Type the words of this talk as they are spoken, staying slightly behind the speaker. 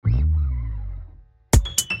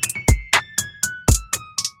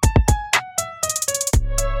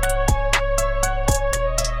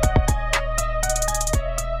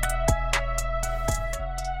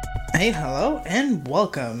Hey, hello, and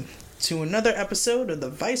welcome to another episode of the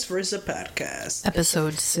Vice Versa podcast.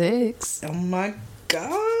 Episode 6. Oh my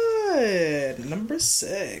god, number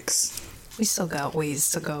 6. We still got ways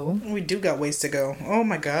to go. We do got ways to go. Oh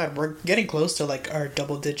my god, we're getting close to like our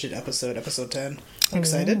double-digit episode 10.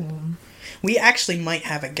 Excited? Ooh. We actually might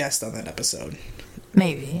have a guest on that episode.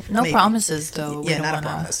 Maybe. No Maybe. Promises though. Yeah, not a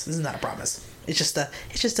promise. This is not a promise. It's just a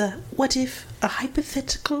what if, a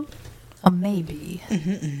hypothetical. A maybe.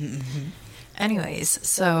 Anyways,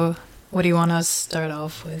 so what do you want to start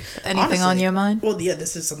off with? Anything Honestly, on your mind? Well, yeah,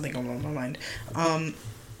 this is something on my mind. I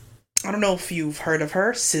don't know if you've heard of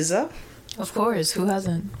her, SZA. Of course, who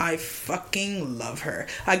hasn't? I fucking love her.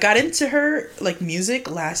 I got into her like music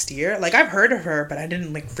last year. Like I've heard of her, but I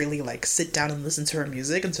didn't like really like sit down and listen to her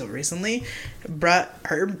music until recently. But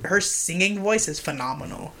her singing voice is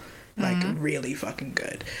phenomenal. Like really fucking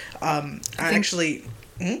good. I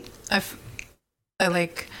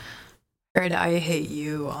like heard I Hate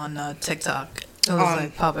You on TikTok. It was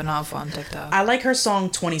like popping off on TikTok. I like her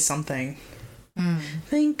song 20 something.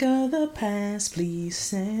 Think of the past, please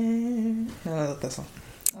say. I love that song.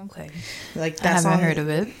 Okay. Like that I song. haven't heard of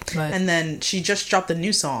it. But And then she just dropped a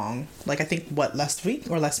new song. Like I think last week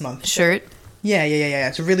or last month. Shirt. Yeah.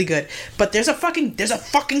 It's really good. But there's a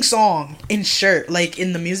fucking song in Shirt, like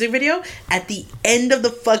in the music video. At the end of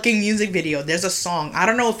the fucking music video, there's a song. I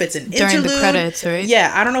don't know if it's an During interlude. the credits, right?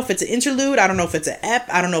 Yeah, I don't know if it's an interlude. I don't know if it's an EP.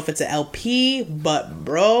 I don't know if it's an LP. But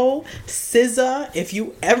bro, SZA, if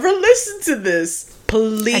you ever listen to this,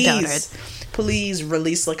 I doubt it. please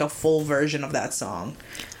release like a full version of that song.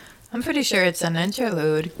 I'm pretty sure it's an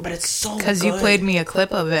interlude. But it's so good. Because you played me a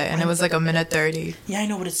clip of it, and it was like 1:30. Yeah, I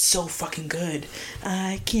know, but it's so fucking good.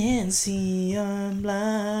 I can't see, I'm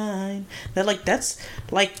blind. That's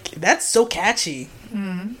so catchy.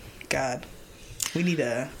 God, you need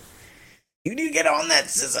to get on that,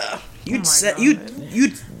 SZA.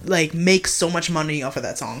 You'd like make so much money off of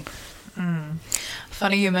that song.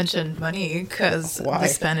 Funny you mentioned money, because Why? the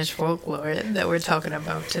Spanish folklore that we're talking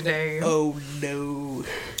about today. Oh no.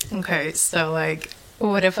 Okay, so like,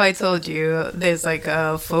 what if I told you there's like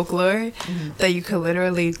a folklore that you could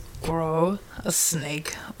literally grow a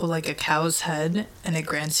snake or like a cow's head, and it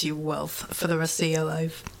grants you wealth for the rest of your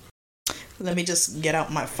life? Let me just get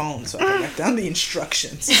out my phone so I can write down the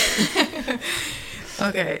instructions.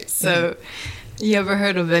 Okay, so you ever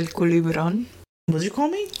heard of El Culebron? What'd you call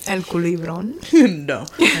me? El Culebron? No,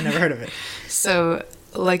 I never heard of it. So,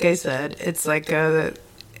 like I said, it's like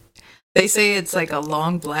they say it's like a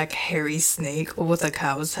long black hairy snake with a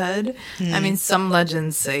cow's head. I mean, some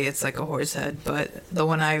legends say it's like a horse head, but the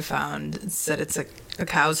one I found said it's a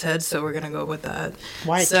cow's head, so we're gonna go with that.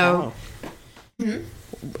 Why a cow?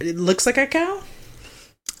 It looks like a cow?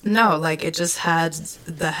 No, like it just had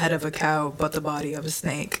the head of a cow, but the body of a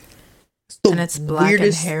snake. And it's black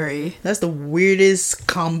and hairy. That's the weirdest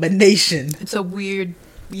combination. It's a weird,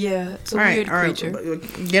 it's a All weird right, creature.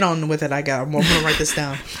 Get on with it. I'm gonna write this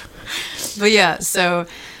down. But yeah, so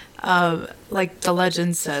like the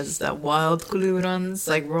legend says that wild Culebrons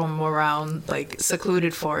like roam around like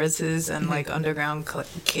secluded forests and like underground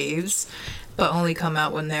caves, but only come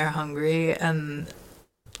out when they're hungry. And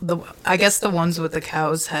I guess the ones with the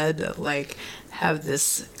cow's head like have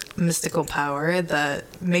this mystical power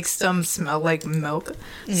that makes them smell like milk.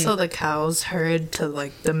 So the cows herd to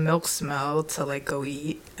like the milk smell to like go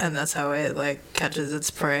eat, and that's how it like catches its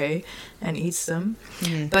prey and eats them.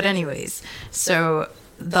 But anyways, so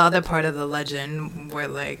the other part of the legend where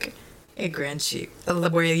like it grants you,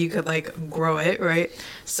 where you could like grow it, right?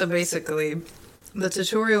 So basically the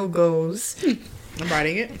tutorial goes, I'm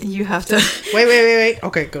writing it. you have to Wait.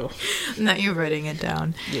 Okay, go. now you're writing it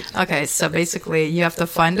down. Yes. Okay, so basically you have to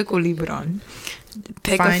find a culebron,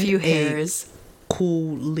 pick a Find few a- hairs.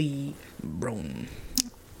 Culebron.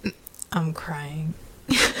 I'm crying.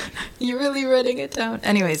 You're really writing it down.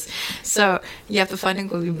 Anyways, so you have to find a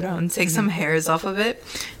culebron, take some hairs off of it,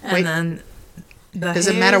 and Wait. then Does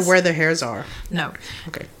it matter where the hairs are? No,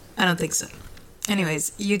 Okay. I don't think so.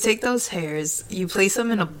 Anyways, you take those hairs, you place them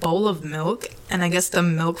in a bowl of milk, and I guess the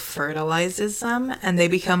milk fertilizes them, and they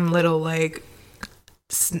become little, like,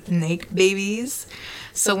 snake babies.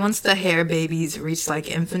 So once the hair babies reach, like,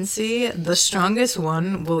 infancy, the strongest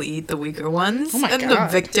one will eat the weaker ones, Oh my and God.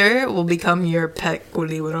 the victor will become your pet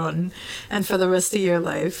culebron. And for the rest of your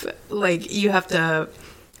life, like, you have to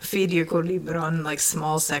feed your culebron, like,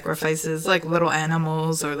 small sacrifices, like little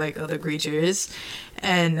animals or, like, other creatures.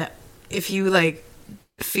 And if you like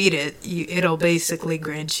feed it, it'll basically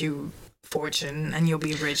grant you fortune and you'll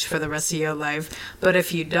be rich for the rest of your life. But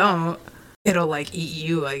if you don't, it'll like eat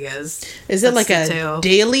you, I guess. Is it That's like the a tale.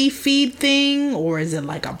 daily feed thing, or is it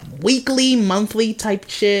like a weekly, monthly type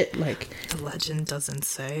shit? Like, The legend doesn't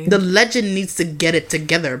say. the legend needs to get it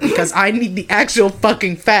together because I need the actual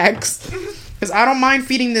fucking facts. Because I don't mind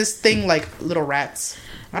feeding this thing like little rats.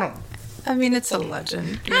 I mean, it's a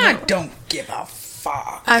legend. You I know? don't give a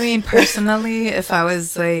fuck. I mean, personally, if I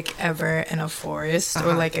was like ever in a forest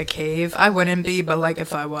or like a cave, I wouldn't be, but like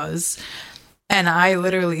if I was, and I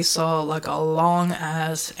literally saw like a long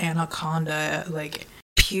ass anaconda, like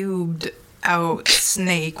pubed out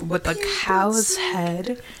snake with a cow's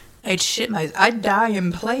head, I'd die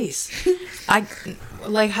in place.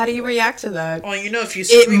 Like, how do you react to that? Oh, you know, if you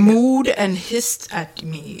It scream mooed and hissed at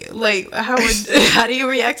me. Like, how do you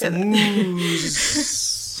react to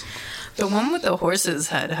that? The one with the horse's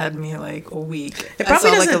head had me like weak. It probably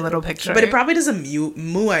I saw like a doesn't- little picture. But it probably doesn't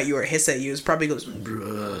moo at you or hiss at you. It probably goes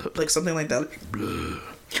 "Bruh," like something like that.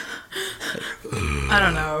 I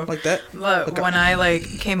don't know. Like that. But Okay. when I like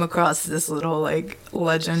came across this little like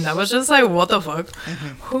legend, I was just like, what the fuck?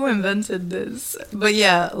 Who invented this? But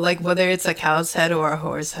yeah, like whether it's a cow's head or a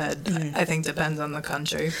horse head, I think depends on the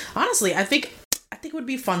country. Honestly, I think it would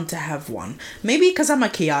be fun to have one. Maybe because I'm a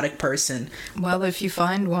chaotic person. Well, if you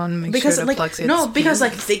find one, make Because sure to like pluck it. because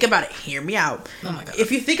like think about it. Hear me out. Oh my God.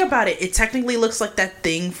 If you think about it, it technically looks like that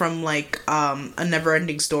thing from like A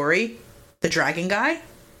Never-Ending Story, the dragon guy.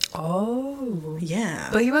 Oh. Yeah.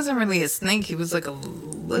 But he wasn't really a snake. He was like a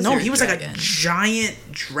lizard. No, he was like dragon. a giant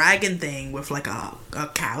dragon thing with like a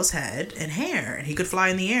cow's head and hair, and he could fly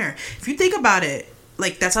in the air. If you think about it,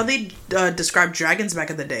 like that's how they described dragons back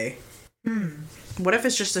in the day. What if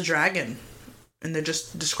it's just a dragon, and they're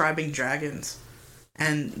just describing dragons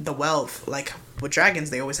and the wealth? Like with dragons,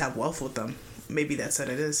 they always have wealth with them. Maybe that's what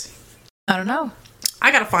it is. I don't know.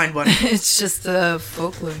 I gotta find one. It's just the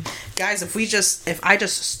folklore. Guys, if I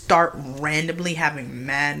just start randomly having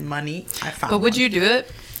mad money, I found But would one. you do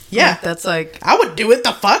it? Yeah. Like, that's like... I would do it.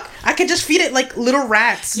 The fuck? I could just feed it like little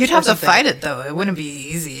rats. You'd or have to something. fight it, though. It wouldn't be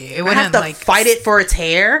easy. It I wouldn't, have to like... fight it for its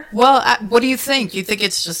hair. Well, what do you think? You think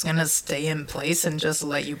it's just gonna stay in place and just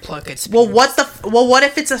let you pluck its Well, pubes? what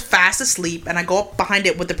if it's fast asleep and I go up behind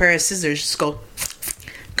it with a pair of scissors, just go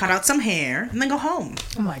cut out some hair and then go home.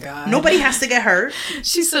 Oh my god. Nobody has to get hurt.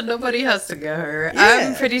 She said nobody has to get hurt. Yeah.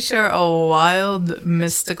 I'm pretty sure a wild,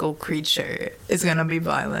 mystical creature is gonna be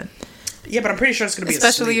violent. Yeah, but I'm pretty sure it's gonna be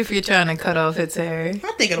Especially asleep. if you're trying to cut off its hair.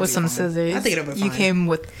 I think it'll with be some fine. scissors. I think it'll be You fine. came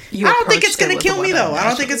with. You I don't think it's approached gonna it with kill a me weapon, though. I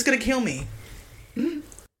don't think actually. it's gonna kill me.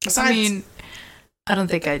 Besides, I mean, I don't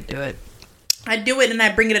think I'd do it. I do it and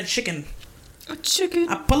I bring it a chicken. A chicken.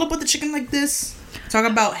 I pull up with the chicken like this. Talk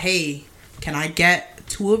about, hey, can I get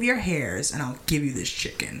 2 of your hairs and I'll give you this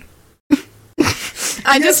chicken.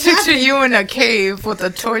 I just picture you in a cave with a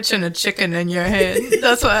torch and a chicken in your hand.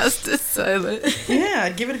 That's why I was just silent. Yeah,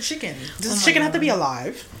 I'd give it a chicken. Does Oh the my chicken have to God. be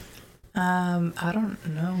alive? I don't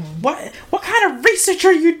know. What kind of research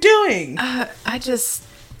are you doing? I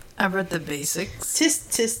read the basics.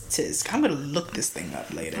 Tisk. I'm gonna look this thing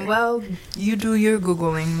up later. Well, you do your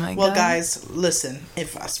Googling, my Well, guy. guys, listen.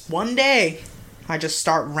 If one day I just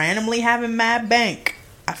start randomly having mad bank,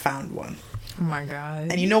 I found one. Oh my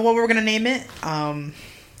god. And you know what we're gonna name it?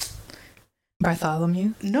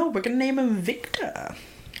 Bartholomew? No, we're gonna name him Victor.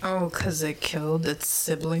 Oh, because it killed its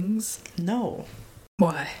siblings? No.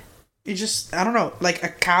 Why? It just, I don't know, like a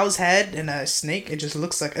cow's head and a snake, it just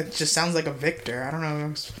sounds like a Victor. I don't know how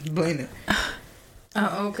to explain it.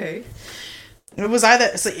 Oh, okay. It was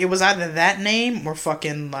either that name or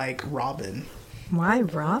fucking like Robin. Why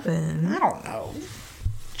Robin? I don't know.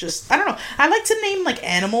 I don't know. I like to name like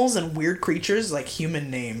animals and weird creatures like human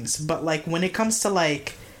names, but like when it comes to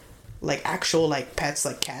like actual like pets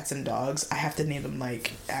like cats and dogs, I have to name them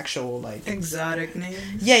like actual like Exotic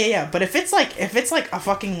names? yeah. But if it's like a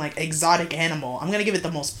fucking like exotic animal, I'm gonna give it the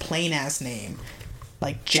most plain ass name,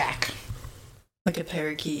 like Jack. Like a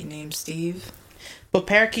parakeet named Steve? But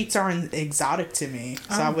parakeets aren't exotic to me,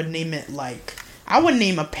 so I Oh. would name it like I wouldn't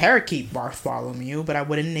name a parakeet Bartholomew, but I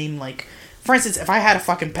wouldn't name like, for instance, if I had a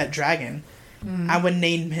fucking pet dragon, I would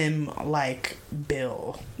name him like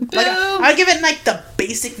Bill. Like Bill! I'd give it like the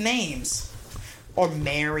basic names, or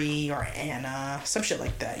Mary or Anna, some shit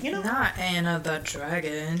like that. You know? Not Anna the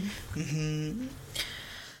dragon. Mm-hmm.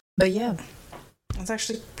 But yeah, That's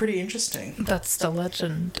actually pretty interesting. that's the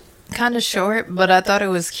legend. Kind of short, but I thought it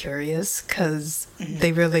was curious because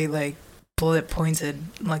they really like bullet pointed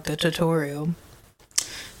like the tutorial.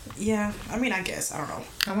 Yeah, I mean, I guess I don't know.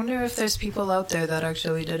 I wonder if there's people out there that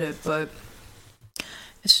actually did it, but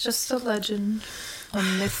it's just a legend. A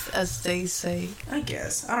myth, as they say. I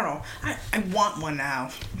guess. I don't know. I want one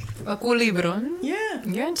now. A culebron? Yeah.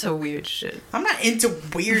 You're into weird shit. I'm not into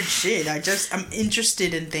weird shit. I'm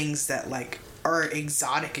interested in things that, like, are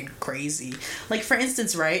exotic and crazy. Like, for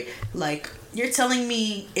instance, right? Like, you're telling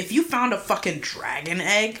me if you found a fucking dragon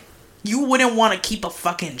egg, you wouldn't want to keep a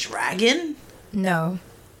fucking dragon? No.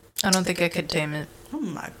 I don't think I could tame it. Oh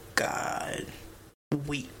my god.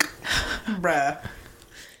 Weak. Bruh.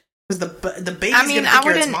 Because the baby's gonna think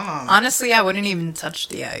you're its mom. Honestly, I wouldn't even touch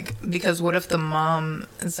the egg. Because what if the mom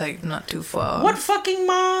is, like, not too far? What fucking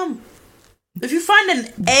mom? If you find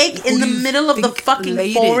an egg in the middle of the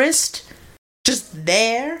fucking forest, just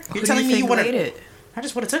there, you're telling me you would have... I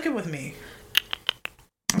just would have took it with me.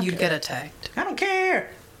 You'd get attacked. I don't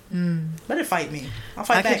care. Let it fight me. I'll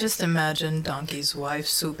fight back. I could just imagine Donkey's wife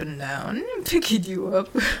swooping down and picking you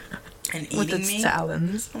up. And eating with its me?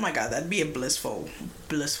 talons. Oh my god, that'd be a blissful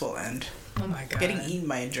end. Oh my god. Getting eaten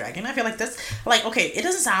by a dragon. I feel like that's... Like, okay, it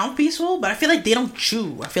doesn't sound peaceful, but I feel like they don't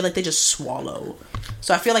chew. I feel like they just swallow.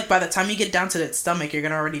 So I feel like by the time you get down to its stomach, you're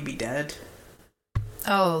gonna already be dead.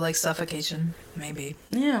 Oh, like suffocation, maybe.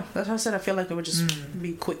 Yeah, that's what I said. I feel like it would just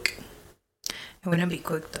be quick. It wouldn't be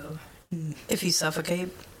quick, though. If you suffocate,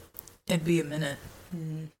 it'd be a minute.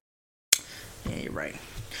 Yeah, you're right.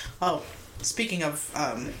 Oh, speaking of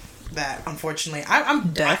that, unfortunately,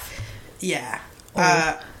 I'm deaf. Yeah.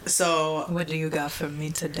 Oh. So what do you got for me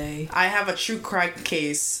today? I have a true crime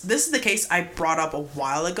case. This is the case I brought up a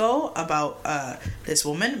while ago about this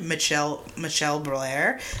woman, Mitchelle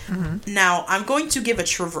Blair. Now, I'm going to give a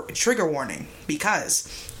trigger warning because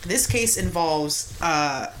this case involves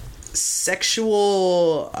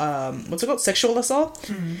sexual sexual assault.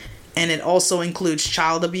 And it also includes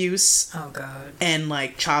child abuse. Oh god. And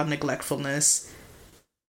like child neglectfulness.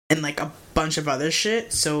 And like a bunch of other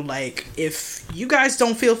shit. So like if you guys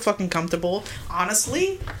don't feel fucking comfortable,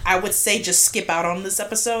 honestly, I would say just skip out on this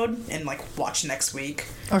episode and like watch next week.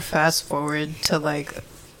 Or fast forward to like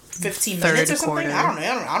 15 minutes or something.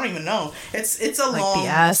 I don't even know. It's a like long, the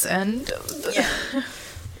ass end. Yeah.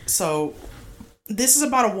 So this is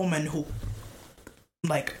about a woman who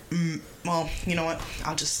like well, you know what?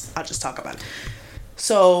 I'll just talk about it.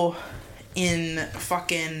 So in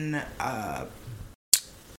fucking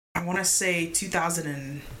I want to say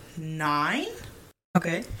 2009.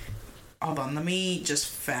 Okay. Hold on, let me just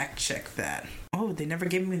fact check that. Oh, they never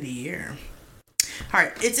gave me the year. All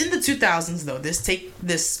right, it's in the 2000s though.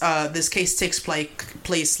 This case takes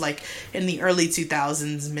place like in the early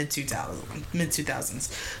 2000s, mid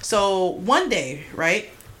 2000s. So one day, right?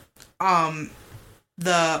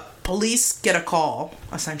 The police get a call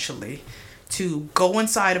essentially to go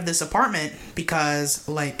inside of this apartment because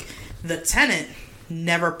like the tenant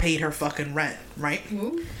never paid her fucking rent, right?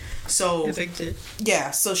 Ooh. So evicted.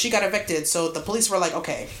 Yeah, so she got evicted. So the police were like,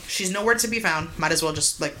 okay, she's nowhere to be found. Might as well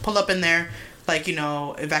just like pull up in there, like, you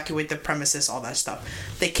know, evacuate the premises, all that stuff.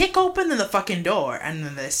 They kick open the fucking door, and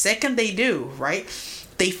then the second they do, right,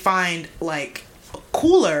 they find like a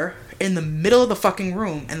cooler in the middle of the fucking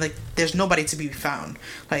room, and like there's nobody to be found.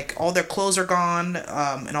 Like all their clothes are gone,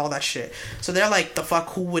 and all that shit. So they're like, the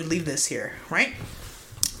fuck, who would leave this here, right?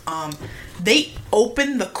 They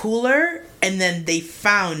opened the cooler, and then they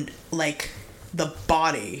found like the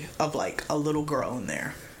body of like a little girl in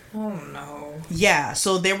there. Oh no. Yeah,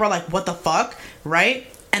 so they were like, what the fuck, right?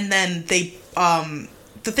 And then they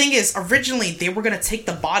the thing is, originally they were gonna take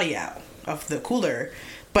the body out of the cooler,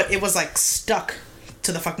 but it was like stuck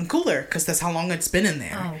to the fucking cooler because that's how long it's been in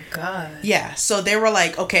there. Oh god. Yeah, so they were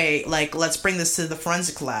like, okay, like let's bring this to the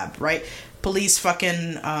forensic lab, right? Police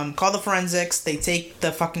fucking call the forensics. They take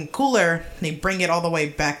the fucking cooler, they bring it all the way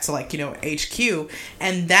back to like, you know, HQ,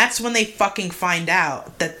 and that's when they fucking find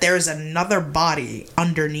out that there's another body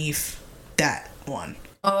underneath that one.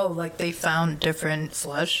 Oh, like they found different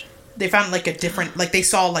flesh? They found like a different, like they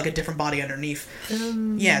saw like a different body underneath.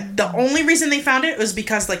 Yeah, the only reason they found it was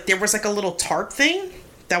because like there was like a little tarp thing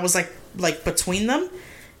that was like between them,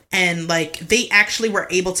 and like they actually were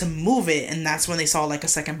able to move it, and that's when they saw like a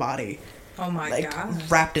second body. Oh my god.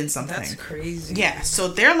 Wrapped in something. That's crazy. Yeah, so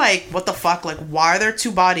they're like, what the fuck? Like, why are there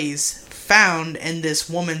two bodies found in this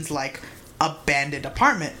woman's like abandoned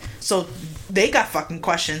apartment? So they got fucking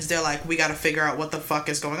questions. They're like, we gotta figure out what the fuck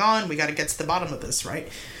is going on. We gotta get to the bottom of this, right?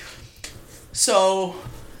 So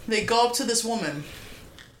they go up to this woman.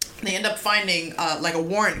 They end up finding like a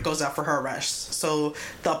warrant goes out for her arrest. So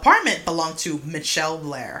the apartment belonged to Mitchelle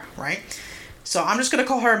Blair, right? So I'm just gonna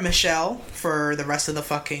call her Michelle for the rest of the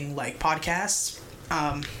fucking like podcast.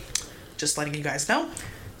 Just letting you guys know.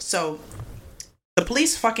 So The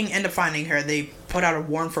police fucking end up finding her. They put out a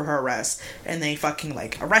warrant for her arrest, and they fucking,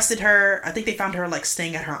 like, arrested her. I think they found her, like,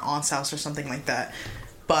 staying at her aunt's house or something like that.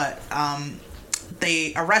 But,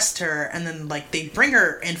 they arrest her, and then, like, they bring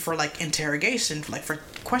her in for, like, interrogation, like, for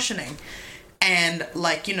questioning. And,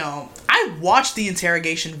 like, you know, I watched the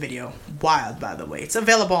interrogation video. Wild, by the way. It's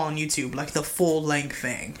available on YouTube, like, the full-length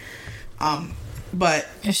thing. But...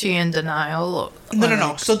 Is she in denial?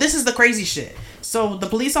 No. So this is the crazy shit. So the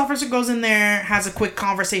police officer goes in there, has a quick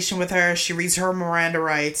conversation with her. She reads her Miranda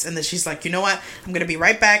rights, and then she's like, you know what? I'm gonna be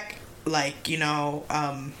right back. Like, you know,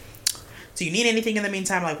 do you need anything in the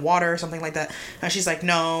meantime, like water or something like that? And she's like,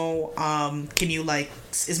 no. Can you, like,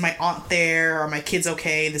 is my aunt there? Are my kids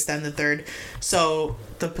okay? This, that, and the third. So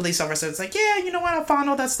the police officer is like, yeah, you know what? I'll find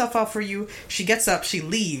all that stuff out for you. She gets up, she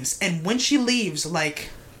leaves. And when she leaves, like,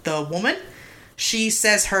 the woman... She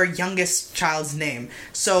says her youngest child's name.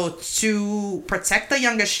 So to protect the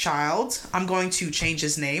youngest child, I'm going to change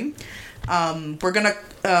his name. We're gonna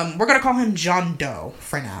call him John Doe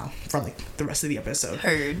for now, for like the rest of the episode.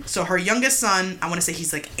 Heard. So her youngest son, I want to say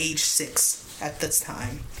he's like age 6 at this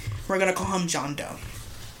time. We're gonna call him John Doe.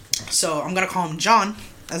 So I'm gonna call him John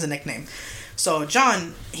as a nickname. So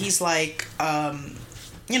John, he's like,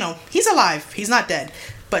 you know, he's alive. He's not dead.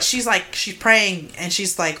 But she's like, she's praying, and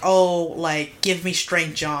she's like, oh, like, give me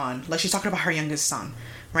strength, John. Like, she's talking about her youngest son,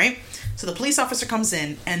 right? So the police officer comes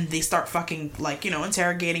in, and they start fucking, like, you know,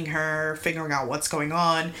 interrogating her, figuring out what's going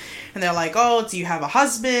on. And they're like, oh, do you have a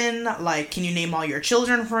husband? Like, can you name all your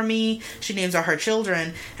children for me? She names all her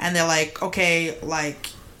children. And they're like, okay,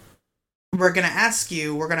 like, we're gonna ask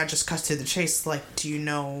you, we're gonna just cut to the chase, like, do you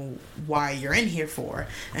know why you're in here for?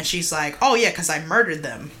 And she's like, oh, yeah, because I murdered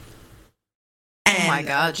them. And, oh my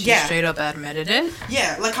god, she straight up admitted it?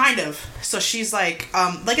 Yeah, like, kind of. So she's like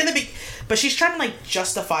in the but she's trying to, like,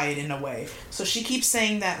 justify it in a way. So she keeps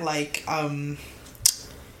saying that, like,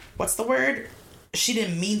 what's the word? She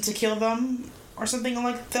didn't mean to kill them, or something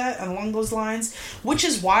like that, along those lines. Which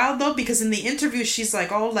is wild, though, because in the interview, she's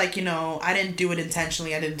like, oh, like, you know, I didn't do it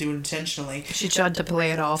intentionally. She tried to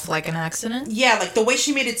play it off like an accident? Yeah, like, the way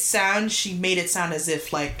she made it sound as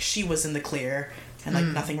if, like, she was in the clear, and, like,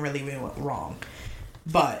 nothing really went wrong.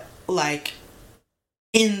 But, like,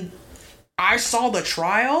 I saw the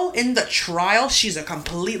trial. In the trial, she's a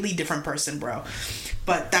completely different person, bro.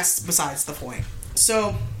 But that's besides the point.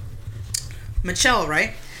 So, Mitchelle,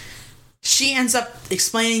 right? She ends up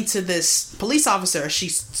explaining to this police officer. She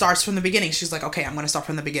starts from the beginning. She's like, okay, I'm going to start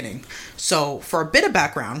from the beginning. So, for a bit of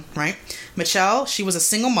background, right? Mitchelle, she was a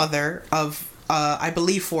single mother of, I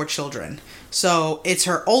believe, 4 children. So, it's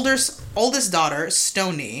her oldest daughter,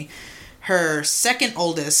 Stoney, her second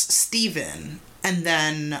oldest, Steven, and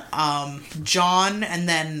then John, and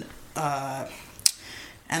then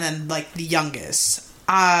like the youngest.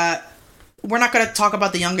 We're not gonna talk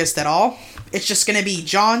about the youngest at all. It's just gonna be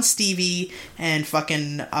John, Stevie, and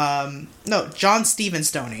fucking John, Steve, and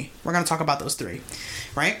Stoney. We're gonna talk about those 3,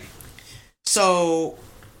 right? So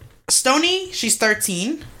Stoney, she's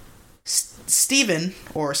 13. Steven,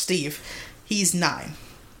 or Steve, he's 9,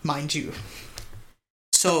 mind you.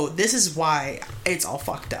 So this is why it's all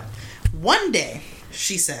fucked up. One day,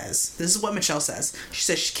 she says, this is what Mitchelle says. She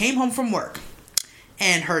says she came home from work,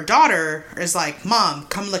 and her daughter is like, Mom,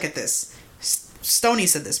 come look at this. Stoney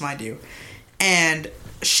said this, mind you. And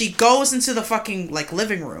she goes into the fucking, like,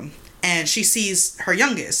 living room, and she sees her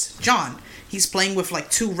youngest, John. He's playing with,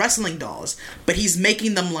 like, 2 wrestling dolls, but he's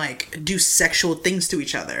making them, like, do sexual things to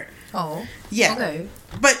each other. Oh. Yeah. Okay.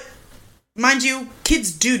 But... mind you, kids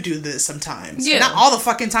do this sometimes. Yeah. Not all the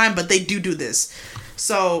fucking time, but they do this.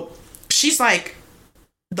 So, she's like,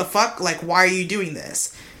 the fuck? Like, why are you doing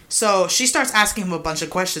this? So, she starts asking him a bunch of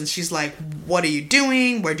questions. She's like, what are you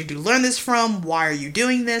doing? Where did you learn this from? Why are you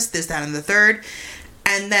doing this? This, that, and the third.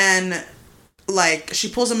 And then, like, she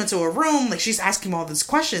pulls him into a room. Like, she's asking him all these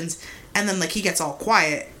questions. And then, like, he gets all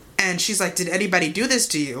quiet. And she's like, did anybody do this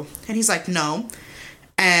to you? And he's like, no.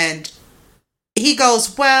 And he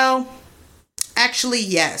goes, well... actually,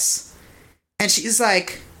 yes. And she's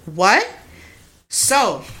like, what?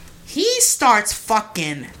 So, he starts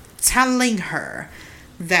fucking telling her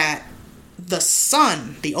that the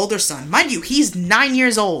son, the older son, mind you, he's 9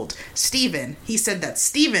 years old, Steven, he said that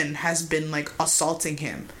Steven has been, like, assaulting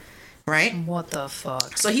him, right? What the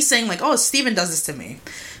fuck? So he's saying, like, oh, Steven does this to me.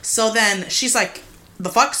 So then she's like, the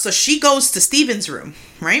fuck? So she goes to Steven's room,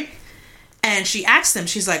 right? And she asks him,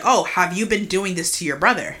 she's like, oh, have you been doing this to your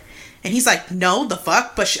brother? And he's like, no, the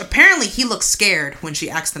fuck? But apparently he looked scared when she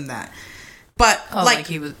asked him that. But, like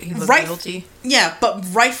he looked guilty? Yeah, but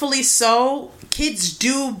rightfully so. Kids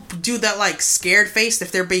do that, like, scared face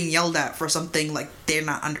if they're being yelled at for something, like, they're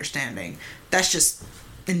not understanding. That's just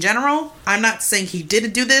in general. I'm not saying he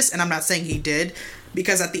didn't do this, and I'm not saying he did,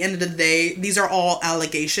 because at the end of the day, these are all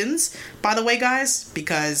allegations, by the way, guys,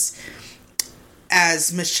 because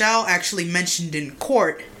as Mitchelle actually mentioned in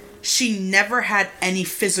court, she never had any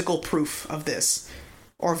physical proof of this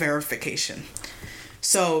or verification.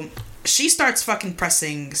 So she starts fucking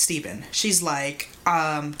pressing Steven. She's like,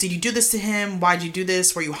 did you do this to him? Why'd you do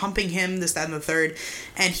this? Were you humping him? This, that, and the third.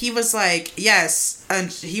 And he was like, yes.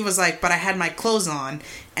 And he was like, but I had my clothes on.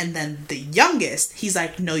 And then the youngest, he's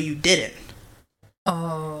like, no, you didn't.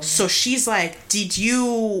 Oh. So she's like, did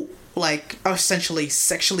you, like, essentially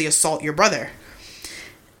sexually assault your brother?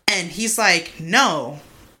 And he's like, no.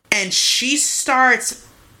 And she starts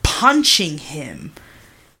punching him.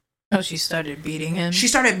 Oh, she started beating him? She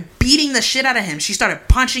started beating the shit out of him. She started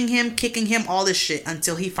punching him, kicking him, all this shit,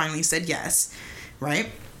 until he finally said yes, right?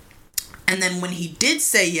 And then when he did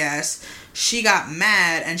say yes, she got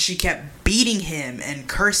mad and she kept beating him and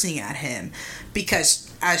cursing at him.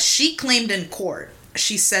 Because as she claimed in court,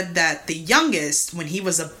 she said that the youngest, when he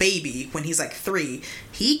was a baby, when he's like 3,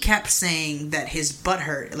 he kept saying that his butt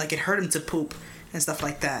hurt, like it hurt him to poop and stuff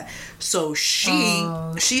like that. So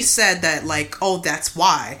she said that, like, oh, that's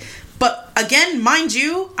why. But again, mind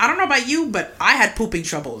you, I don't know about you, but I had pooping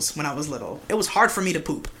troubles when I was little. It was hard for me to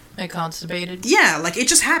poop. Like constipated? Yeah, like it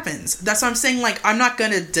just happens. That's what I'm saying. Like, I'm not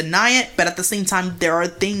gonna deny it, but at the same time, there are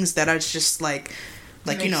things that are just like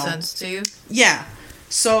Makes you know, sense to you? Yeah.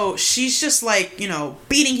 So she's just like, you know,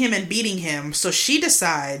 beating him. So she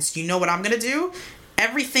decides, you know what I'm gonna do?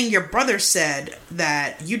 Everything your brother said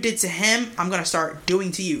that you did to him, I'm gonna start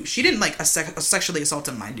doing to you. She didn't like sexually assault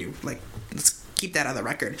him, mind you. Like, let's keep that on the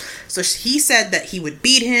record. So he said that he would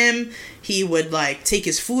beat him, he would like take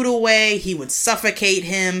his food away, he would suffocate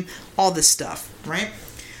him, all this stuff, right?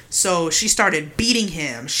 So she started beating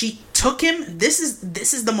him. She took him. This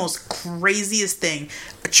is the most craziest thing.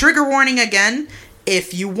 A trigger warning again.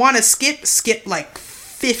 If you want to skip like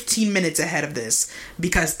 15 minutes ahead of this,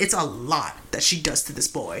 because it's a lot that she does to this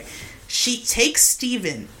boy. She takes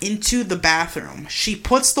Steven into the bathroom. She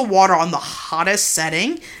puts the water on the hottest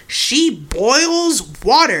setting. She boils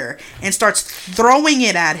water and starts throwing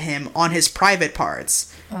it at him on his private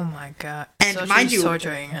parts. Oh my god. And so mind she's you,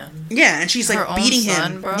 torturing him. Yeah, and she's like beating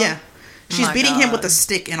him. Bro? Yeah. She's beating him with God. a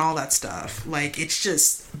stick and all that stuff. Like, it's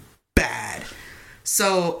just bad.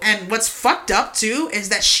 So, and what's fucked up too is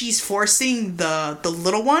that she's forcing the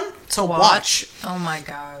little one to watch. Oh my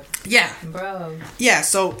god. Yeah. Bro. Yeah,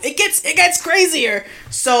 so it gets crazier.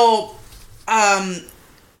 So, I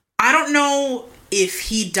don't know if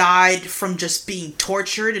he died from just being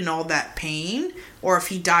tortured and all that pain, or if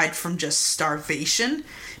he died from just starvation.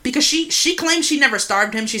 Because she claims she never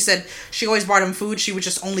starved him. She said she always brought him food. She would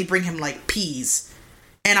just only bring him like peas.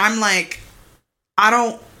 And I'm like, I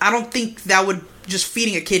don't think that would, just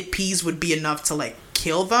feeding a kid peas would be enough to like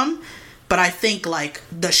kill them. But I think like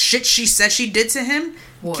the shit she said she did to him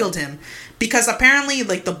killed him. Because apparently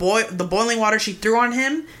like the boiling water she threw on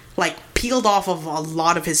him like peeled off of a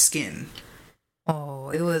lot of his skin. Oh,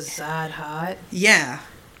 it was that hot? Yeah.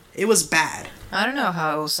 It was bad. I don't know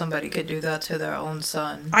how somebody could do that to their own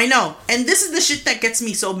son. I know. And this is the shit that gets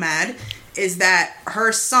me so mad, is that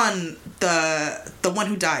her son, the one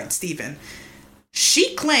who died, Steven,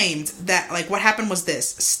 she claimed that, like, what happened was this.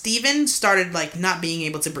 Steven started, like, not being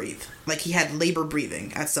able to breathe. Like, he had labor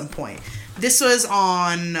breathing at some point. This was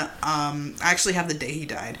on, I actually have the day he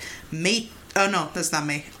died. That's not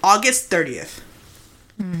May. August 30th.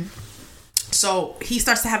 Mm-hmm. So he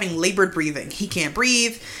starts having labored breathing. He can't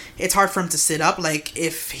breathe. It's hard for him to sit up. Like,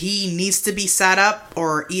 if he needs to be sat up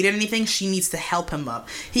or eat anything, she needs to help him up.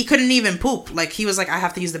 He couldn't even poop. Like, he was like, I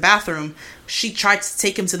have to use the bathroom. She tried to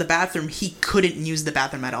take him to the bathroom. He couldn't use the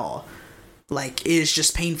bathroom at all. Like, it is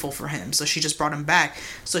just painful for him. So she just brought him back.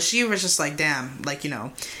 So she was just like, damn, like, you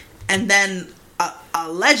know. And then,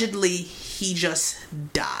 allegedly, he just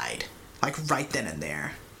died. Like, right then and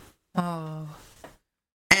there. Oh.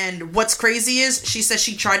 And what's crazy is, she says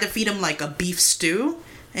she tried to feed him, like, a beef stew,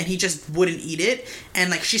 and he just wouldn't eat it. And,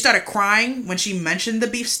 like, she started crying when she mentioned the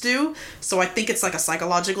beef stew. So I think it's, like, a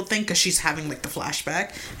psychological thing, because she's having, like, the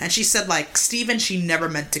flashback. And she said, like, Steven she never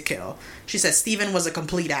meant to kill. She said Steven was a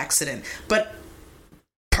complete accident. But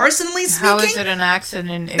personally speaking... How is it an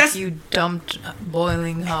accident if you dumped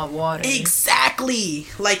boiling hot water? Exactly!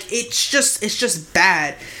 Like, it's just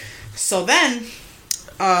bad. So then,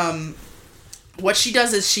 what she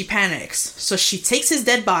does is she panics. So she takes his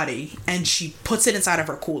dead body and she puts it inside of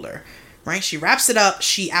her cooler, right? She wraps it up.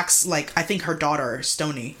 She acts like, I think her daughter,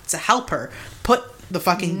 Stoney, to help her, put the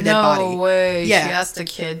fucking dead body. No way. Yeah. She asked the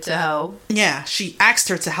kid to help. Yeah, she asked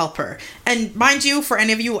her to help her. And mind you, for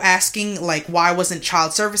any of you asking, like, why wasn't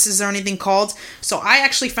child services or anything called? So I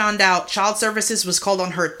actually found out child services was called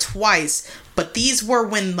on her twice, but these were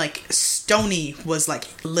when, like, Stoney was, like,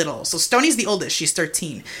 little. So Stoney's the oldest. She's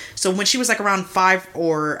 13. So when she was, like, around 5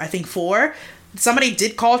 or, I think, 4, somebody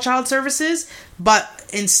did call child services, but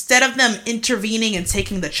instead of them intervening and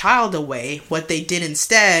taking the child away, what they did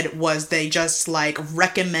instead was they just, like,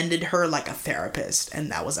 recommended her, like, a therapist, and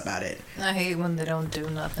that was about it. I hate when they don't do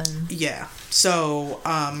nothing. Yeah. So,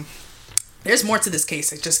 there's more to this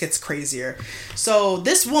case. It just gets crazier. So,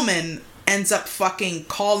 this woman ends up fucking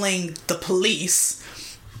calling the police.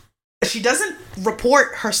 She doesn't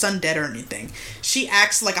report her son dead or anything. She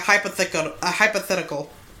acts like a hypothetical.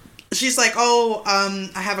 She's like, oh,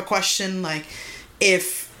 I have a question, like,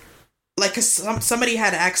 if, like, cause somebody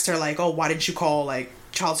had asked her, like, oh, why didn't you call, like,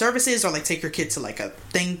 child services or, like, take your kid to, like, a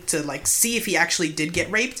thing to, like, see if he actually did get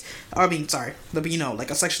raped, or, I mean, sorry, but, you know, like,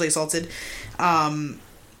 sexually assaulted,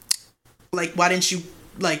 like, why didn't you,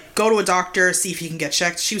 like, go to a doctor, see if he can get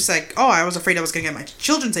checked? She was like, oh, I was afraid I was gonna get my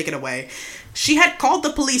children taken away. She had called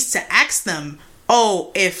the police to ask them,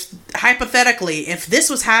 oh, if, hypothetically, if this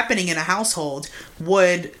was happening in a household,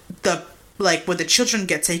 would the children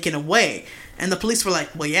get taken away? And the police were like,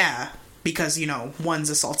 well, yeah, because, you know, one's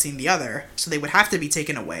assaulting the other, so they would have to be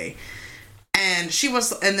taken away. And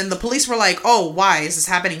then the police were like, oh, why? Is this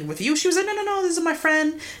happening with you? She was like, no, this is my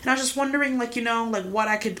friend. And I was just wondering, like, you know, like,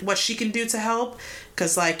 what she can do to help.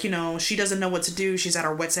 Because, like, you know, she doesn't know what to do. She's at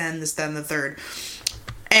her wit's end, this, that, and the third.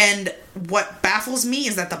 And what baffles me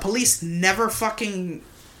is that the police never fucking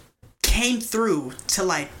came through to,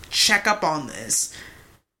 like, check up on this.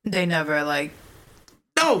 They never, like,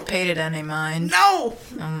 no, paid it any mind. No.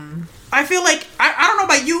 I feel like, I don't know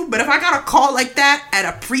about you, but if I got a call like that at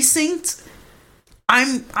a precinct,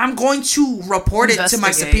 I'm going to report it to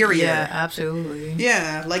my superior. Yeah, absolutely.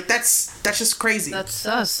 Yeah, like, that's just crazy. That's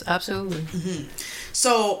sus, absolutely. Mm-hmm.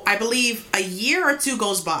 So, I believe a year or 2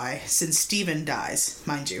 goes by since Steven dies,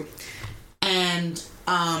 mind you. And,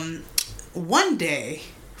 one day,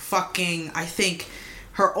 fucking, I think,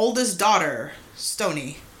 her oldest daughter,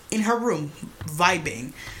 Stoney, in her room,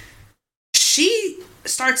 vibing, she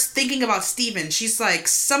starts thinking about Steven. She's like,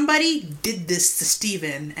 somebody did this to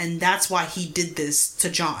Steven, and that's why he did this to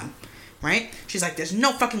John, right? She's like, there's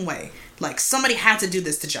no fucking way. Like, somebody had to do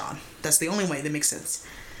this to John. That's the only way that makes sense.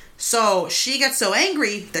 So, she gets so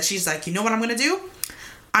angry that she's like, you know what I'm gonna do?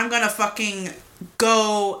 I'm gonna fucking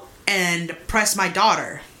go and press my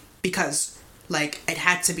daughter, because, like, it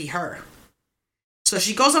had to be her. So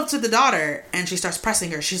she goes up to the daughter and she starts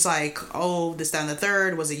pressing her. She's like, oh, this, that, and the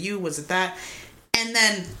third. Was it you? Was it that? And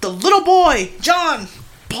then the little boy, John,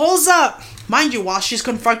 pulls up. Mind you, while she's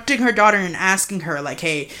confronting her daughter and asking her, like,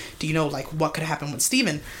 hey, do you know, like, what could happen with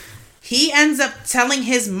Steven? He ends up telling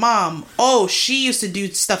his mom, oh, she used to do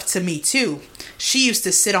stuff to me too. She used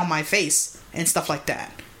to sit on my face and stuff like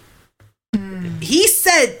that. He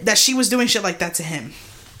said that she was doing shit like that to him.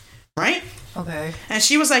 Right? Okay. And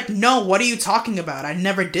she was like, no, what are you talking about? I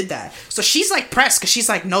never did that. So she's like pressed because she's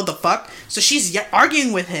like, no, the fuck? So she's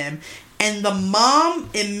arguing with him. And the mom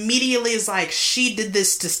immediately is like, she did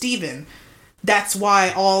this to Steven. That's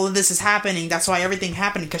why all of this is happening. That's why everything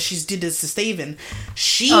happened, because she did this to Steven.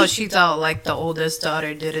 She thought like the oldest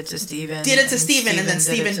daughter did it to Steven. And then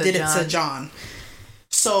Steven did it to John.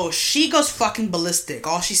 So she goes fucking ballistic.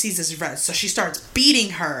 All she sees is red. So she starts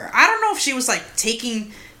beating her. I don't know if she was like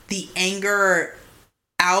taking the anger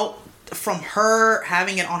out from her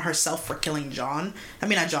having it on herself for killing John. I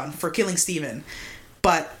mean, not John, for killing Steven.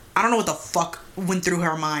 But I don't know what the fuck went through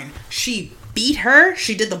her mind. She beat her.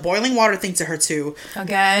 She did the boiling water thing to her too.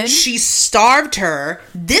 Again? She starved her.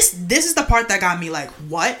 This is the part that got me like,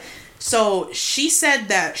 what? So she said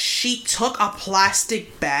that she took a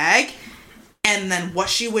plastic bag, and then what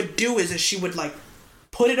she would do is she would like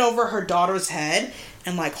put it over her daughter's head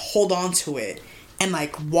and like hold on to it and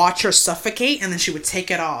like watch her suffocate, and then she would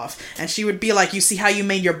take it off. And she would be like, you see how you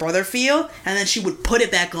made your brother feel? And then she would put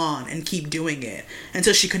it back on and keep doing it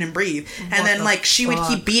until she couldn't breathe. And then like she would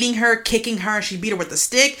keep beating her, kicking her. She beat her with a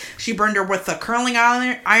stick. She burned her with a curling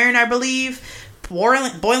iron, I believe.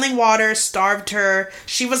 Boiling water, starved her.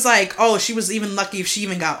 She was like, oh, she was even lucky if she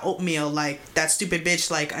even got oatmeal. Like, that stupid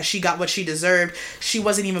bitch, like, she got what she deserved. She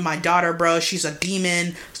wasn't even my daughter, bro. She's a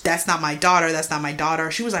demon. That's not my daughter. That's not my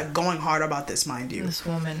daughter. She was, like, going hard about this, mind you. This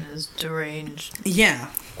woman is deranged. Yeah.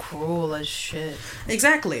 Cruel as shit.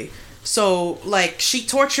 Exactly. So, like, she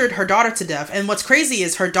tortured her daughter to death. And what's crazy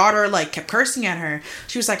is her daughter, like, kept cursing at her.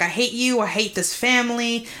 She was like, I hate you. I hate this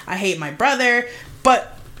family. I hate my brother.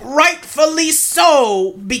 But rightfully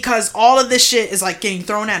so, because all of this shit is like getting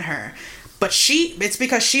thrown at her. But it's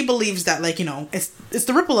because she believes that, like, you know, it's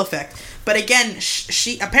the ripple effect. But again,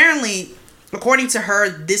 she apparently, according to her,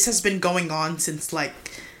 this has been going on since, like,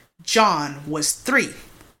 John was 3,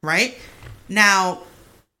 right? Now,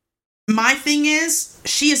 my thing is,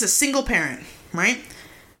 she is a single parent, right?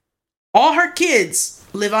 All her kids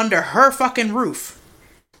live under her fucking roof.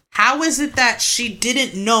 How is it that she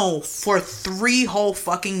didn't know for 3 whole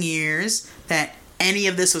fucking years that any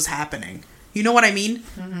of this was happening? You know what I mean?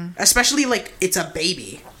 Mm-hmm. Especially, like, it's a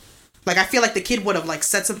baby. Like, I feel like the kid would have, like,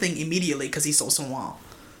 said something immediately because he's so small.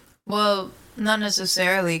 Well, not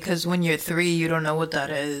necessarily, because when you're 3, you don't know what that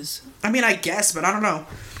is. I mean, I guess, but I don't know.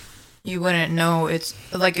 You wouldn't know it's...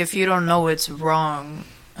 Like, if you don't know it's wrong,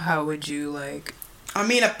 how would you, like... I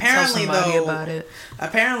mean, apparently, though... about it?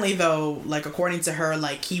 Apparently, though, like, according to her,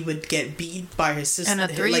 like, he would get beat by his sister. And a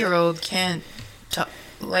 3-year-old can't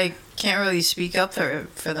really speak up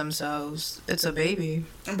for themselves. It's a baby.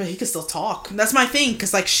 But he can still talk. That's my thing,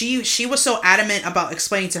 because, like, she was so adamant about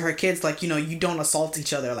explaining to her kids, like, you know, you don't assault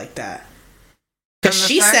each other like that. Because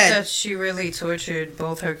she said that she really tortured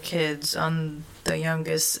both her kids on the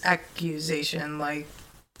youngest accusation, like...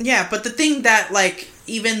 Yeah, but the thing that, like,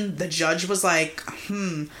 even the judge was like,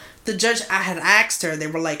 the judge had asked her, they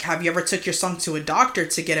were like, have you ever took your son to a doctor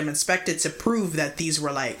to get him inspected to prove that these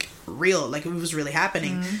were, like, real, like, it was really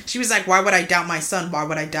happening? Mm-hmm. She was like, why would I doubt my son? Why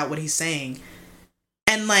would I doubt what he's saying?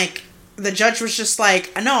 And, like, the judge was just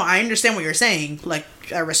like, no, I understand what you're saying. Like,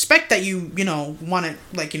 I respect that you know, want to,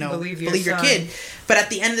 like, you know, believe your kid. But at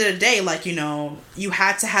the end of the day, like, you know, you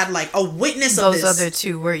had to have, like, a witness of this. Those other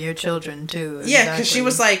 2 were your children, too. Exactly. Yeah, because she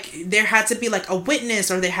was like, there had to be, like, a witness,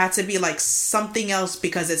 or there had to be, like, something else,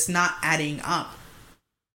 because it's not adding up.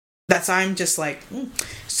 That's why I'm just like...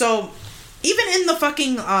 So, even in the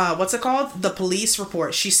fucking, what's it called? The police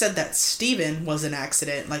report, she said that Steven was an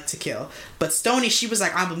accident, like, to kill. But Stoney, she was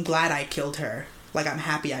like, I'm glad I killed her. Like, I'm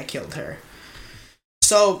happy I killed her.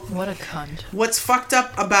 So... What a cunt. What's fucked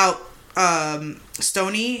up about...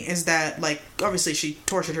 Stoney is that, like, obviously she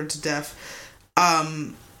tortured her to death.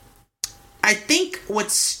 I think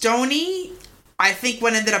with Stoney,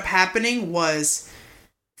 what ended up happening was,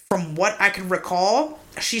 from what I can recall,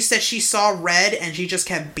 she said she saw red and she just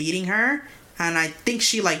kept beating her, and I think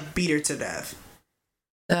she, like, beat her to death.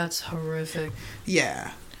 That's horrific.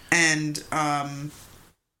 Yeah. And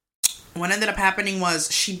what ended up happening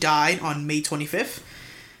was she died on May 25th.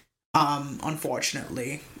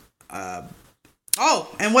 Unfortunately.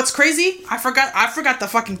 And what's crazy? I forgot the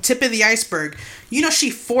fucking tip of the iceberg. You know, she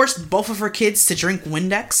forced both of her kids to drink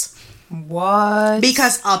Windex. What?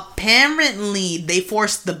 Because apparently they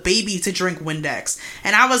forced the baby to drink Windex.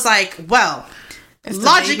 And I was like, well, if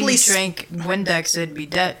logically... If the baby drank Windex, it'd be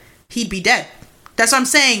dead. He'd be dead. That's what I'm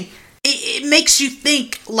saying. It makes you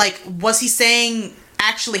think, like, was he saying...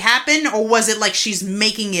 actually happen, or was it like she's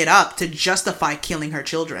making it up to justify killing her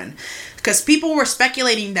children? Because people were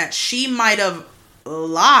speculating that she might have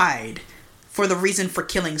lied for the reason for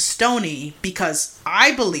killing Stoney, because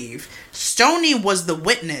I believe Stoney was the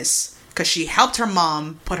witness because she helped her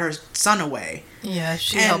mom put her son away. Yeah,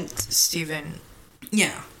 she helped Steven.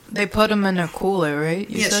 Yeah. They put him in a cooler, right?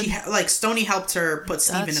 You said? Stoney helped her put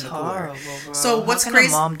Steven in a cooler. Horrible, bro. So what's How can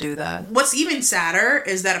crazy? A mom do that? What's even sadder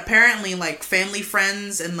is that apparently, like, family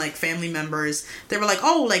friends and, like, family members, they were like,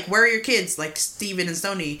 oh, like, where are your kids? Like, Steven and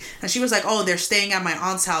Stoney. And she was like, oh, they're staying at my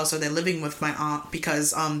aunt's house, or they're living with my aunt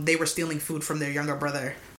because they were stealing food from their younger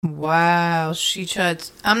brother. Wow,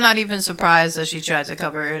 I'm not even surprised that she tried to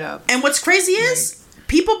cover it up. And what's crazy is,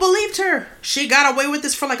 people believed her. She got away with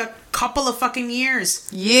this for, like, a couple of fucking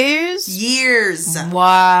years. Years.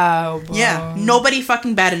 Wow, bro. Yeah. Nobody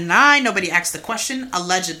fucking batted an eye. Nobody asked the question.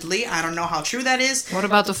 Allegedly. I don't know how true that is. What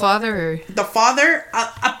about the father? The father,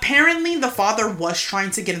 apparently the father was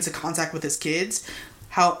trying to get into contact with his kids.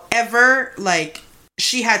 However, like,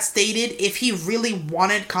 she had stated if he really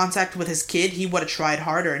wanted contact with his kid, he would have tried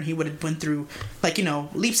harder and he would have went through, like, you know,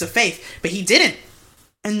 leaps of faith. But he didn't.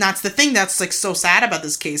 And that's the thing that's, like, so sad about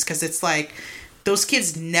this case, because it's like those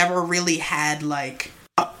kids never really had, like,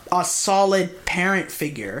 a solid parent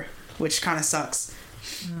figure, which kind of sucks.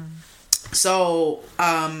 So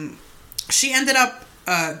she ended up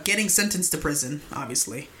getting sentenced to prison,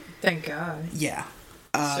 obviously. Thank God. Yeah.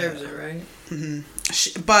 Serves it, right?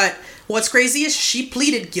 Mm-hmm. But what's crazy is she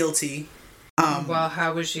pleaded guilty. Well,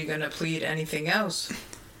 how was she gonna plead anything else?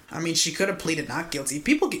 I mean, she could have pleaded not guilty.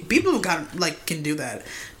 People who got, like, can do that.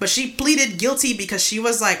 But she pleaded guilty because she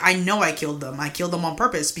was like, I know I killed them. I killed them on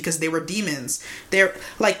purpose because they were demons. They're,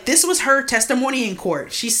 like, this was her testimony in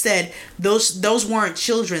court. She said, those weren't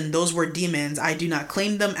children. Those were demons. I do not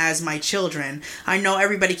claim them as my children. I know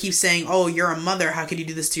everybody keeps saying, oh, you're a mother. How could you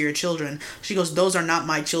do this to your children? She goes, those are not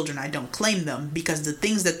my children. I don't claim them because the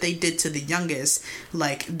things that they did to the youngest,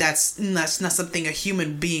 like, that's not something a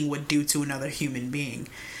human being would do to another human being.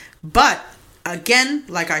 But again,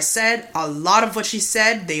 like I said, a lot of what she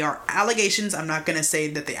said, they are allegations. I'm not going to say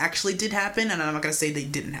that they actually did happen, and I'm not going to say they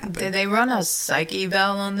didn't happen. Did they run a psych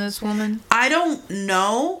eval on this woman? I don't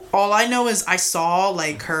know. All I know is I saw,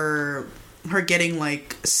 like, her getting,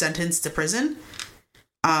 like, sentenced to prison.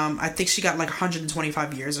 I think she got, like,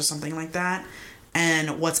 125 years or something like that.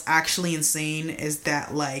 And what's actually insane is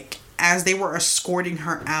that, like, as they were escorting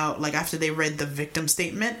her out, like, after they read the victim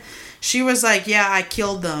statement, she was like, yeah, I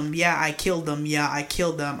killed them. Yeah, I killed them. Yeah, I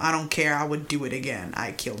killed them. I don't care. I would do it again.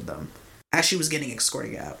 I killed them. As she was getting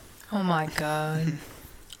escorted out. Oh, my God.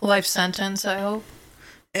 Life sentence, I hope?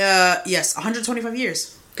 Yes, 125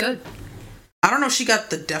 years. Good. I don't know if she got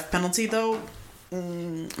the death penalty, though.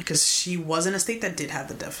 Because she was in a state that did have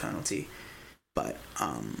the death penalty. But,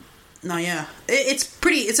 no, yeah. It's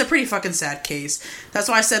a pretty fucking sad case. That's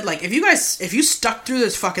why I said, like, if you stuck through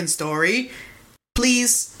this fucking story,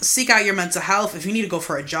 please seek out your mental health. If you need to go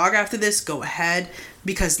for a jog after this, go ahead.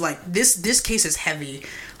 Because, like, this case is heavy.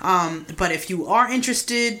 But if you are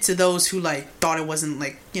interested, to those who, like, thought it wasn't,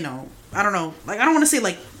 like, you know, I don't know. Like, I don't want to say,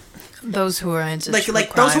 like... Those who are into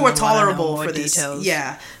like those who are tolerable for this. Details.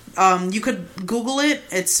 Yeah. You could Google it.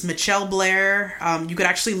 It's Mitchelle Blair. You could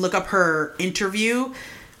actually look up her interview.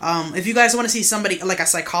 If you guys want to see somebody, like a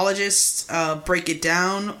psychologist, break it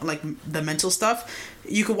down, like the mental stuff,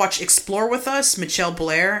 you could watch Explore with Us, Mitchelle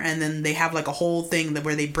Blair, and then they have like a whole thing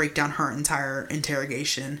where they break down her entire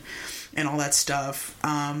interrogation and all that stuff.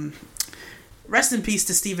 Rest in peace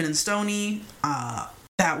to Stephen and Stoney.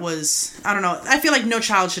 That was, I don't know, I feel like no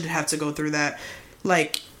child should have to go through that.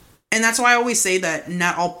 Like, and that's why I always say that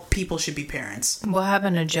not all people should be parents. What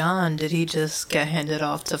happened to John? Did he just get handed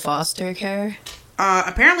off to foster care?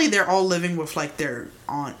 Apparently they're all living with, like, their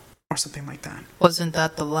aunt or something like that. Wasn't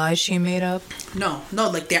that the lie she made up? No,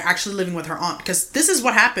 like, they're actually living with her aunt. Because this is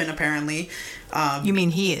what happened, apparently. You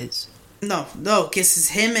mean he is? No, because it's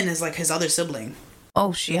him and his other sibling.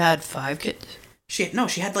 Oh, she had 5 kids? She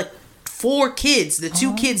had, like, 4 kids. The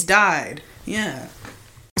 2 kids died. Yeah.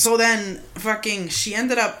 So then, fucking, she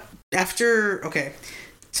ended up, after, okay,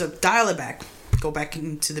 so dial it back. Go back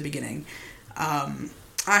into the beginning. I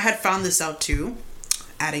had found this out too,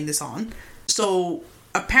 adding this on. So,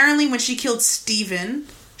 apparently when she killed Steven,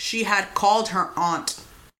 she had called her aunt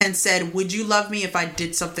and said, would you love me if I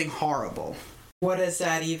did something horrible? What does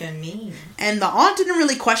that even mean? And the aunt didn't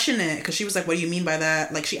really question it, because she was like, what do you mean by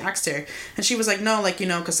that? Like, she asked her, and she was like, no, like, you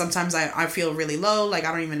know, because sometimes I feel really low, like,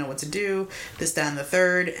 I don't even know what to do, this, that, and the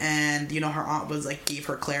third, and, you know, her aunt was like, gave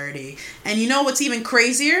her clarity. And you know what's even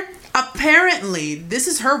crazier? Apparently, this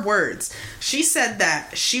is her words. She said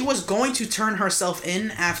that she was going to turn herself in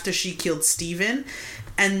after she killed Steven,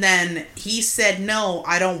 and then he said, no,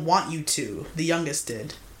 I don't want you to. The youngest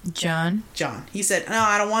did. John. He said, no,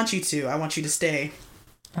 I don't want you to. I want you to stay.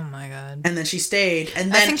 Oh my God. And then she stayed.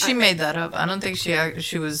 And then I think she made that up. I don't think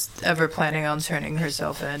she was ever planning on turning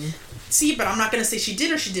herself in. See, but I'm not going to say she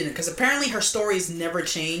did or she didn't, because apparently her story's never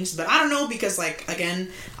changed. But I don't know, because, like, again,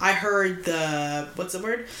 I heard I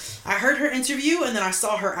heard her interview, and then I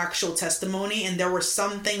saw her actual testimony, and there were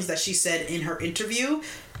some things that she said in her interview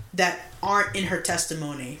that aren't in her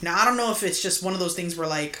testimony. Now, I don't know if it's just one of those things where,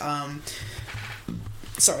 like, I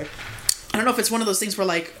don't know if it's one of those things where,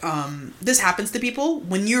 like, this happens to people.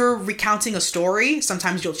 When you're recounting a story,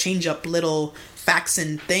 sometimes you'll change up little facts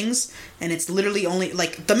and things, and it's literally only,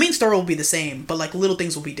 like, the main story will be the same, but, like, little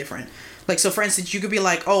things will be different. Like, so, for instance, you could be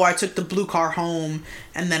like, oh, I took the blue car home,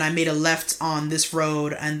 and then I made a left on this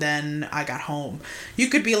road, and then I got home. You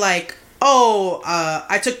could be like, oh,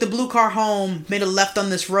 I took the blue car home, made a left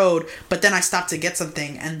on this road, but then I stopped to get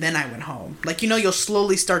something, and then I went home. Like, you know, you'll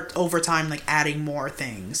slowly start over time, like, adding more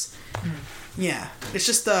things. Yeah. It's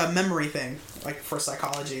just a memory thing, like, for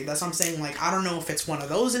psychology. That's what I'm saying. Like, I don't know if it's one of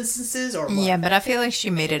those instances or what. Yeah, but I feel like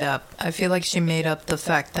she made it up. I feel like she made up the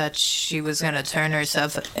fact that she was going to turn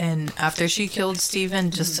herself in after she killed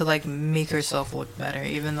Steven just to, like, make herself look better,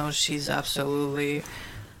 even though she's absolutely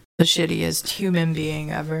the shittiest human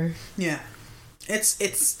being ever. Yeah.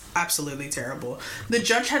 It's absolutely terrible. The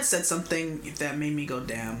judge had said something that made me go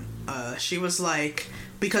damn. She was like,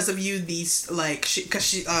 because of you, these like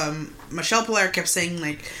because Mitchelle Blair kept saying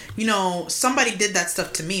like, you know, somebody did that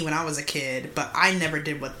stuff to me when I was a kid, but I never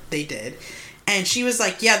did what they did. And she was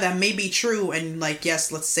like, yeah, that may be true. And like,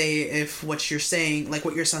 yes, let's say if what you're saying, like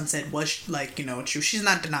what your son said was like, you know, true. She's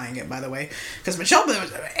not denying it, by the way, because Mitchelle Blair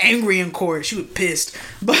was angry in court. She was pissed,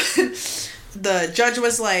 but the judge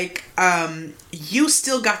was like, you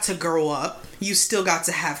still got to grow up. You still got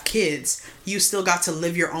to have kids. You still got to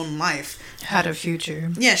live your own life. Had a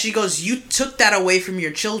future. Yeah, she goes, you took that away from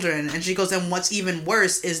your children. And she goes, and what's even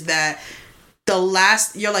worse is that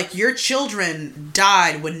you're like, your children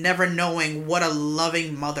died with never knowing what a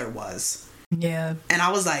loving mother was. Yeah. And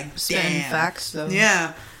I was like, damn. Facts, though.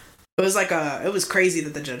 Yeah. It was like it was crazy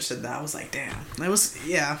that the judge said that. I was like, damn. It was,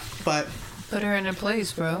 yeah, but. Put her in a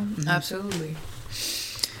place, bro. Mm-hmm. Absolutely.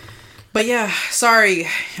 But yeah, sorry I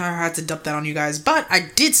had to dump that on you guys. But I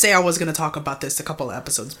did say I was going to talk about this a couple of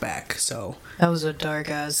episodes back, so. That was a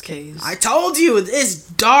dark-ass case. I told you, it's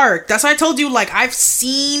dark. That's why I told you, like, I've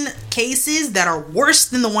seen cases that are worse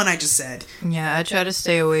than the one I just said. Yeah, I try to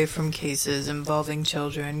stay away from cases involving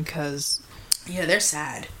children, because. Yeah, they're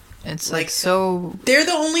sad. It's like so.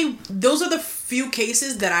 Those are the few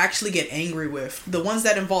cases that I actually get angry with. The ones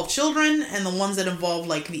that involve children and the ones that involve,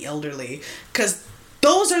 like, the elderly. Because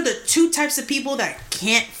those are the two types of people that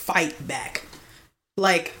can't fight back.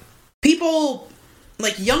 Like, people,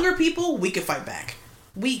 like, younger people, we can fight back.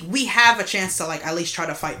 We have a chance to, like, at least try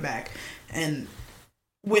to fight back. And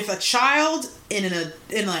with a child in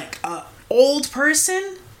like, a old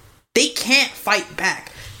person, they can't fight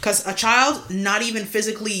back. Because a child, not even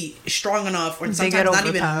physically strong enough, or sometimes not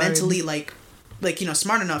even mentally, like, you know,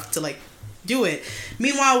 smart enough to, like, do it.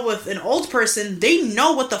 Meanwhile, with an old person, they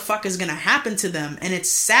know what the fuck is gonna happen to them. And it's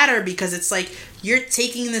sadder because it's like, you're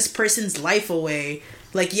taking this person's life away.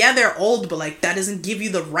 Like, yeah, they're old, but, like, that doesn't give you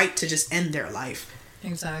the right to just end their life.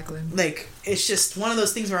 Exactly. Like, it's just one of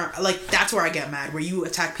those things where, like, that's where I get mad. Where you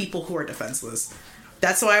attack people who are defenseless.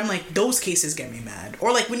 That's why I'm like, those cases get me mad.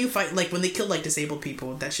 Or like when you fight, like when they kill like disabled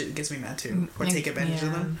people, that shit gets me mad too. Or take advantage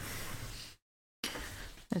of them.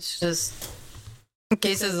 It's just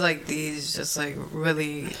cases like these just like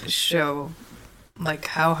really show like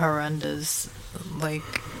how horrendous like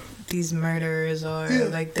these murderers are. Yeah.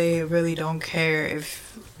 Like they really don't care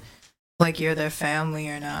if like you're their family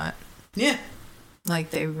or not. Yeah.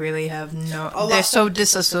 Like, they really have they're so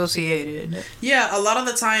disassociated. Yeah, a lot of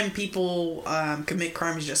the time people commit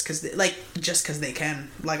crimes just because they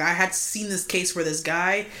can. Like, I had seen this case where this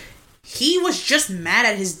guy, he was just mad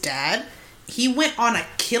at his dad. He went on a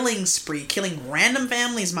killing spree, killing random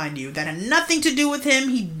families, mind you, that had nothing to do with him.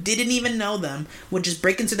 He didn't even know them. Would just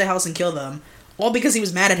break into the house and kill them. All because he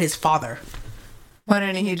was mad at his father. Why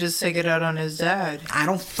didn't he just take it out on his dad? I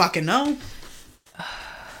don't fucking know.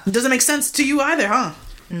 It doesn't make sense to you either, huh?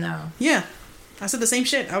 No. Yeah. I said the same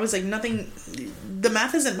shit. I was like, nothing. The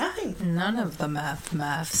math isn't nothing. None of the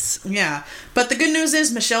maths. Yeah. But the good news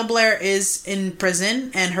is Mitchelle Blair is in prison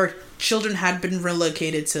and her children had been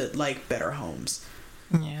relocated to, like, better homes.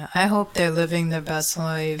 Yeah. I hope they're living their best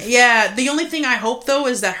life. Yeah. The only thing I hope, though,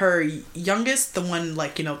 is that her youngest, the one,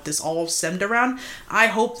 like, you know, this all stemmed around, I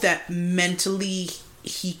hope that mentally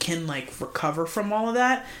he can, like, recover from all of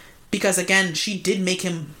that. Because, again, she did make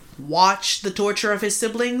him watch the torture of his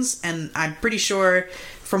siblings. And I'm pretty sure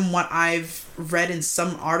from what I've read in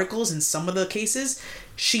some articles, in some of the cases,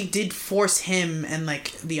 she did force him and,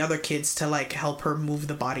 like, the other kids to, like, help her move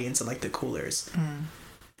the body into, like, the coolers. Mm.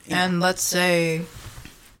 Yeah. And let's say,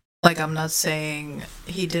 like, I'm not saying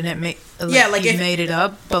he didn't make... Like, he made it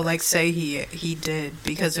up, but, like, say he did,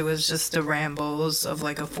 because it was just the rambles of,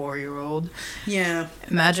 like, a 4-year-old. Yeah.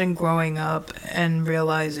 Imagine growing up and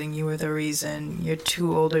realizing you were the reason your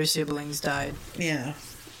 2 older siblings died. Yeah.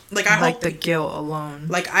 Like, I like, hope... the guilt alone.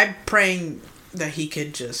 Like, I'm praying that he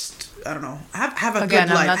could just, I don't know, have a Again,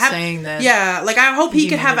 good life. I'm not saying that... Yeah, like, I hope he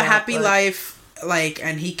could have a happy life, like,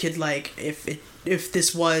 and he could, like, if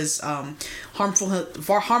this was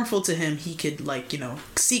harmful to him, he could, like, you know,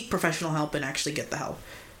 seek professional help and actually get the help.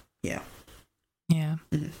 Yeah. Yeah.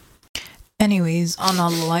 Mm-hmm. Anyways, on a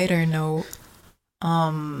lighter note,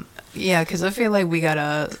 yeah, because I feel like we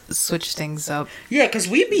gotta switch things up. Yeah, because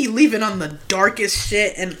we be leaving on the darkest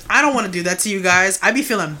shit, and I don't want to do that to you guys. I be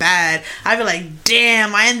feeling bad. I be like,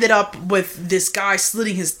 damn, I ended up with this guy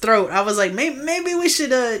slitting his throat. I was like, maybe we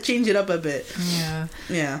should change it up a bit. Yeah.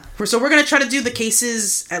 Yeah. So we're gonna try to do the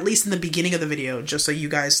cases at least in the beginning of the video, just so you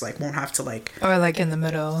guys, like, won't have to, like... Or, like, in the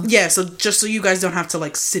middle. Yeah, so just so you guys don't have to,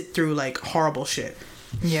 like, sit through, like, horrible shit.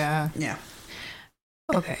 Yeah. Yeah.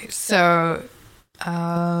 Okay, so...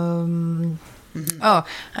 Oh,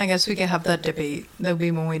 I guess we can have that debate that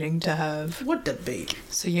we've been waiting to have. What debate?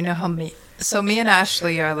 So you know how me and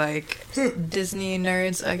Ashley are like Disney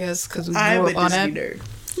nerds, I guess, because we I'm grew a up on Disney it.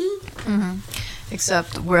 nerd.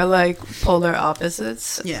 Except we're like polar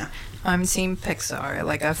opposites. Yeah. I'm team Pixar.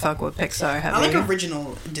 Like, I fuck with Pixar heavy. I like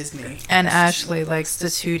original Disney. And Ashley likes the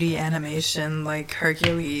 2D animation, like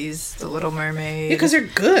Hercules, The Little Mermaid. Yeah, because they're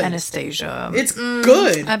good. Anastasia. It's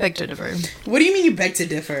good. I beg to differ. What do you mean you beg to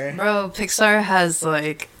differ? Bro, Pixar has,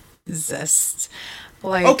 like, zest.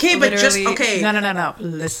 Like, okay, but just, literally- okay. No.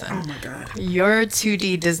 Listen. Oh my god. Your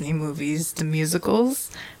 2D Disney movies, the musicals,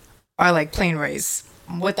 are like plain rice.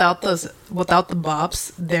 Without the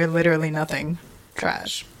bops, they're literally nothing.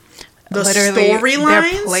 Trash. The Literally,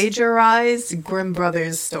 storylines? They're plagiarized Grimm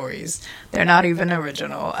Brothers stories. They're not even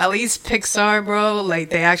original. At least Pixar, bro, like,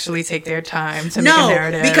 they actually take their time to make a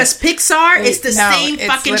narrative. Because Pixar is the same it's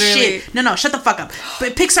fucking literally- shit. No, shut the fuck up.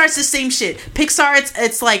 But Pixar's the same shit. Pixar,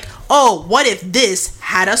 it's like, oh, what if this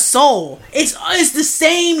had a soul? It's the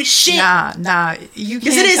same shit. Nah. You can't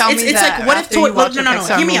Yes, it is. tell me it's that like, what if after you watch no. a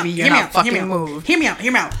Pixar Hear me out. movie, Hear you're me not out. fucking Hear me out. moved. Hear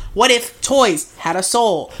me out. What if toys had a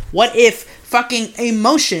soul? What if fucking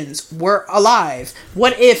emotions were alive?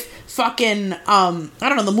 What if fucking I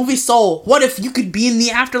don't know, the movie Soul? What if you could be in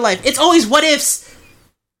the afterlife? It's always what ifs.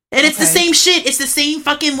 And it's the same shit. It's the same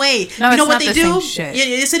fucking way. No, you know it's what not they the do? same shit.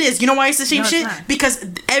 Yes, it is. You know why it's the same No, it's shit? not. Because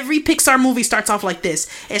every Pixar movie starts off like this.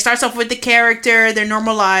 It starts off with the character, their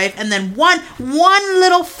normal life, and then one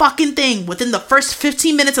little fucking thing within the first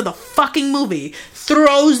 15 minutes of the fucking movie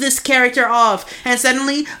throws this character off, and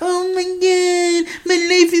suddenly, oh my god, my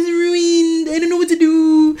life is ruined. I don't know what to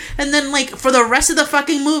do. And then, like, for the rest of the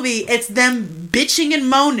fucking movie, it's them bitching and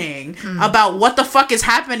moaning about what the fuck is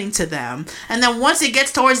happening to them. And then once it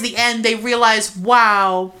gets towards the end, they realize,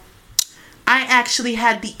 wow, I actually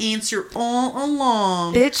had the answer all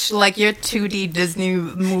along. Bitch, like, your 2D Disney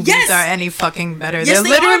movies Yes! are any fucking better. Yes, They're they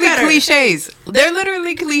literally are better. cliches. They're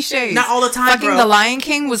literally cliches. Not all the time, Fucking bro. The Lion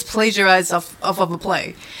King was plagiarized off of a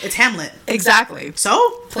play. It's Hamlet. Exactly. So?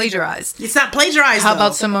 Plagiarized. It's not plagiarized, How though.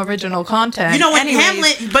 about some original content? You know when Anyways,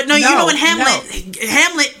 Hamlet, but no, you know when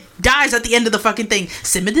Hamlet dies at the end of the fucking thing.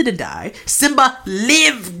 Simba didn't die. Simba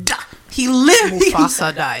lived. He lived.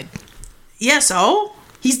 Mufasa died. Yeah, so?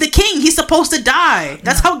 He's the king. He's supposed to die.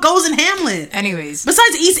 That's how it goes in Hamlet. Anyways.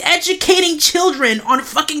 Besides, he's educating children on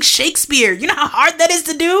fucking Shakespeare. You know how hard that is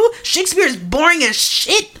to do? Shakespeare is boring as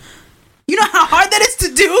shit. You know how hard that is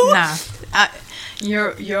to do? Nah.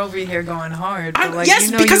 You're over here going hard. But like, yes,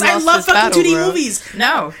 you know because you I lost love this fucking battle, 2D bro. movies.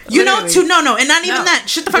 No. You know, literally. no, and not even that.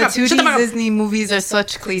 Shut the fuck up. The Shut the 2D fuck up. Disney movies are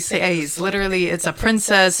such cliches. Literally, it's a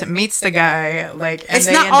princess meets the guy, like, and It's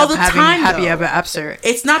they not end all up the having time, happy though. ever after.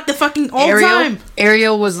 It's not the fucking all time.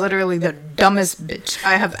 Ariel was literally the dumbest bitch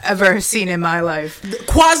I have ever seen in my life.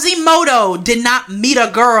 Quasimodo did not meet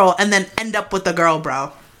a girl and then end up with the girl,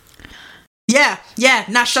 bro. Yeah.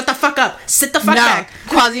 Now shut the fuck up. Sit the fuck back.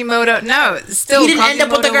 Quasimodo. No, still. He didn't end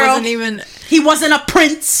up with the Quasimodo girl. Wasn't even. He wasn't a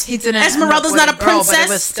prince. He didn't. Esmeralda's end up not with a girl, princess. But it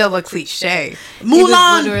was still a cliche. Mulan. He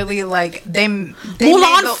was literally like they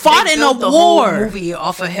Mulan fought in a the war. Whole movie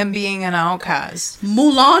off of him being an outcast.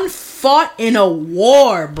 Mulan fought in a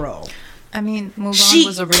war, bro. I mean, Mulan She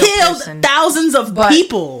was a real killed person. thousands of But-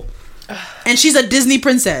 people, and she's a Disney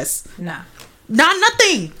princess. Nah. Not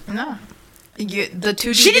nothing. No. The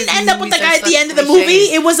 2D She didn't Disney end up with the movies guy are at the such end of the cliches.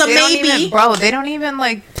 movie. It was a They don't maybe. even- bro, they don't even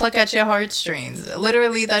like pluck at your heartstrings.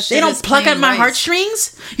 Literally, that shit They don't is pluck plain at my rice.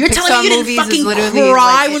 heartstrings. You're Pixar telling me you movies didn't is fucking literally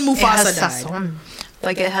cry like when it has Mufasa died. sazon.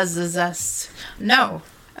 Like, it has the zest. No.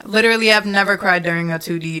 Literally, I've never cried during a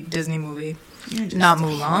 2D Disney movie. Not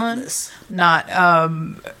Mulan. Not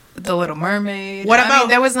The Little Mermaid. What I mean, about-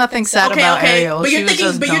 there was nothing sad about Ariel. But She you're was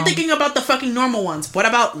just you're dumb. thinking about the fucking normal ones. What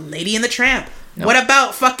about Lady and the Tramp? Nope. What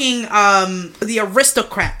about fucking the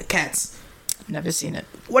Aristocats? Never seen it.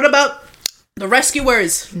 What about the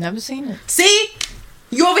Rescuers? Never seen it. See?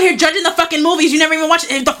 You over here judging the fucking movies. You never even watched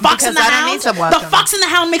it. The Fox and the Because I don't Hound. need to watch The them. Fox and the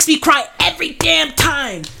Hound makes me cry every damn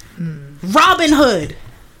time. Robin Hood.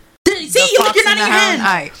 See, you look, you're not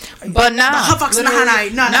even. But nah. The Fox and the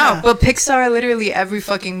Hound. No. But Pixar, literally every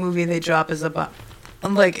fucking movie they drop is about.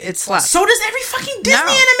 Like, it slaps. So does every fucking Disney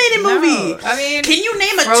animated movie. I mean, can you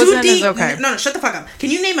name a Frozen 2D? is okay. No, shut the fuck up. Can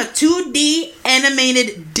you name a 2D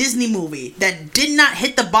animated Disney movie that did not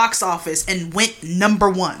hit the box office and went number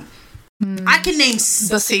one? I can name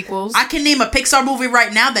the sequels. I can name a Pixar movie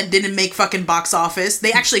right now that didn't make fucking box office.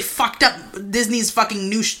 They actually fucked up Disney's fucking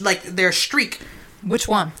new their streak. Which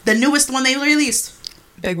one? The newest one they released.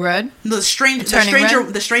 Big Red? The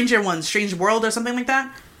Stranger one, Strange World or something like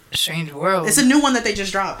that. Strange World. It's a new one that they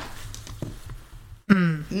just dropped.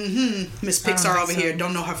 Miss Pixar over here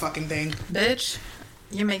don't know her fucking thing. Bitch,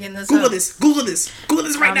 you're making this Google up. this. Google this. Google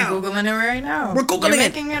this right now. I'm Googling it right now. We're Googling You're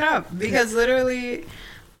it. making it up. Because literally,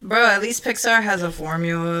 bro, at least Pixar has a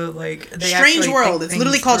formula. Like, they Strange World. It's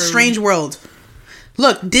literally called Strange World.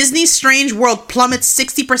 Look, Disney's Strange World plummets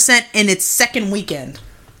 60% in its second weekend.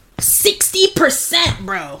 60%,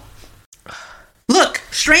 bro. Look,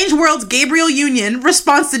 Strange World's Gabriel Union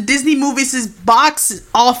responds to Disney movies' box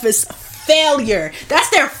office failure. That's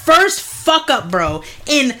their first fuck up, bro,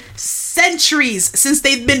 in centuries since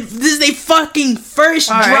they fucking first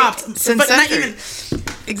dropped. Since centuries.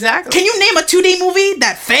 Exactly. Can you name a 2D movie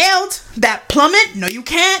that failed? That plummet? No, you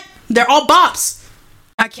can't. They're all bops.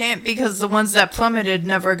 I can't because the ones that plummeted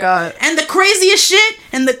never got. And the craziest shit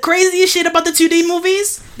about the 2D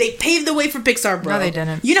movies, they paved the way for Pixar, bro. No, they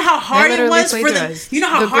didn't. You know how hard it was for them. You know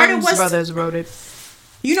how hard it was. The brothers wrote it.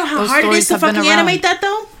 You know how hard it is to fucking animate that,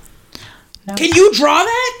 though. No. Can you draw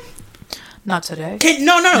that? Not today.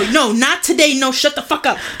 No, not today. No, shut the fuck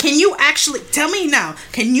up. Can you actually tell me now?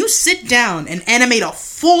 Can you sit down and animate a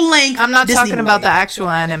full length? I'm not Disney talking movie? about the actual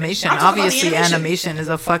animation. Obviously, animation. animation is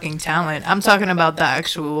a fucking talent. I'm talking about the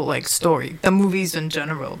actual like story, the movies in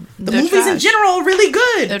general. The movies in general are really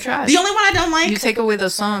good. They're trash. The only one I don't like. You take away the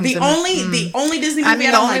songs. The only Disney movie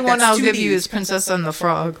I don't like. The only one I'll 2D. give you is Princess and the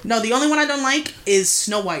Frog. No, the only one I don't like is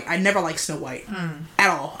Snow White. I never liked Snow White at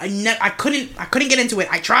all. I couldn't get into it.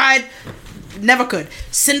 I tried. Never could.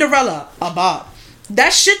 Cinderella, a bop.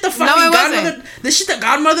 That shit the fucking godmother. The shit the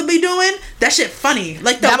godmother be doing. That shit funny.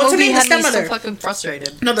 Like that what's her movie name? The had me stepmother. so fucking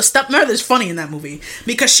frustrated. No, the stepmother is funny in that movie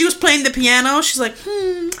because she was playing the piano. She's like,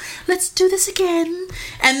 let's do this again.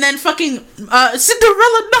 And then fucking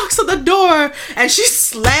Cinderella knocks on the door and she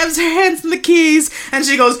slams her hands on the keys and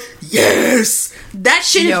she goes, yes. That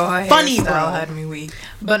shit is funny, bro. Had me weak.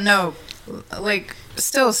 But no, like.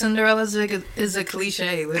 Still, Cinderella is a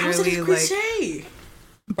cliche. Literally, how's it a cliche?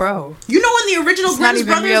 Like, bro. You know in the original Grimm's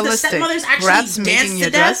Brothers, realistic. The stepmothers actually Rats danced making to your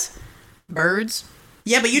death? dress? Birds?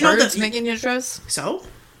 Yeah, but you know Birds making your dress? So?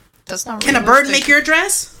 That's not Can realistic. a bird make your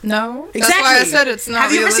dress? No. Exactly. That's why I said it's not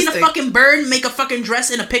Have you realistic. ever seen a fucking bird make a fucking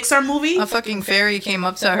dress in a Pixar movie? A fucking fairy came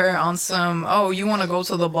up to her on some, oh, you want to go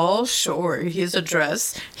to the ball? Sure. Here's a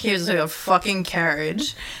dress. Here's a fucking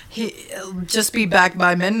carriage. Just be back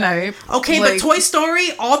by midnight. Okay, like, but Toy Story,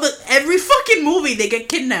 every fucking movie, they get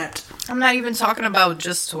kidnapped. I'm not even talking about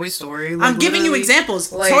just Toy Story. Like, I'm giving you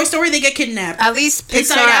examples. Like, Toy Story, they get kidnapped. At least Pixar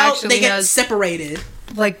Inside Out, actually they get has, separated.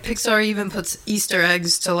 Like, Pixar even puts Easter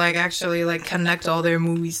eggs to, like, actually, like, connect all their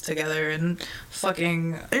movies together and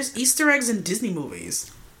fucking... There's Easter eggs in Disney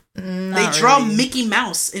movies. They draw Mickey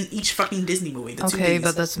Mouse in each fucking Disney movie. Okay,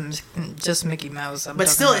 but that's just Mickey Mouse. But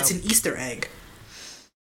still, it's an Easter egg.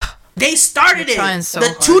 They started it. So the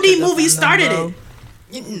 2D movie started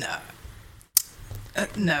it. No.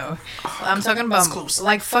 No. I'm talking about,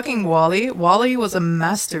 like, fucking WALL-E. WALL-E was a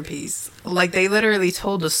masterpiece. Like, they literally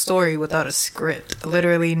told a story without a script.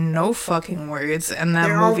 Literally no fucking words. And that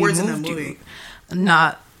movie moved you.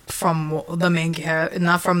 Not from the main character,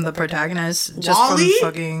 not from the protagonist. Just WALL-E? from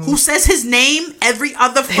fucking... Who says his name every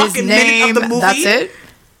other fucking minute of the movie? That's it?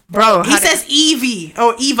 Bro, he says Evie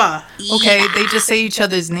or Eva. Okay, they just say each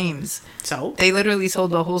other's names. So? They literally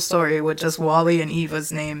told the whole story with just WALL-E and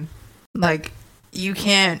Eva's name. Like... You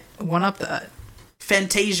can't one-up that.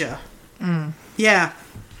 Fantasia. Yeah.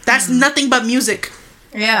 That's nothing but music.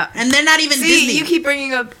 Yeah. And they're not even Disney. You keep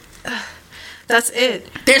bringing up... that's it.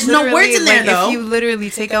 There's no words in there, though. If you literally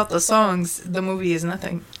take out the songs, the movie is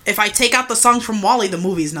nothing. If I take out the songs from WALL-E, the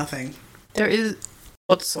movie's nothing. There is...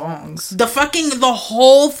 What songs? The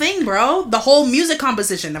whole thing, bro. The whole music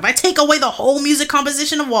composition. If I take away the whole music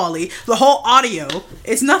composition of WALL-E, the whole audio,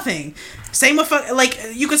 it's nothing. Same with, like,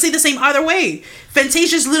 you could say the same either way.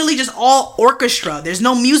 Fantasia's literally just all orchestra. There's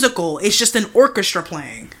no musical. It's just an orchestra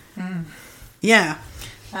playing. Yeah.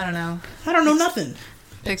 I don't know. I don't know nothing.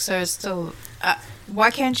 Pixar is still...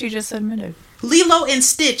 why can't you just admit it? Lilo and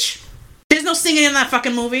Stitch. There's no singing in that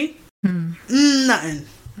fucking movie. Nothing.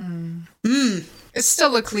 It's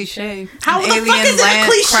still a cliche. How the fuck is it a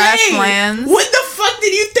cliche? Crash lands. What the fuck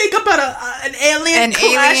did you think about an alien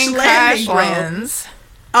crash lands?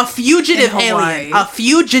 A fugitive alien. A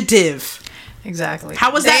fugitive. Exactly.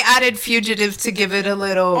 How was they that? They added fugitive to give it a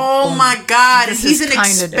little... Oh my god. He's an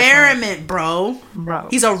experiment, bro.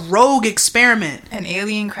 He's a rogue experiment. An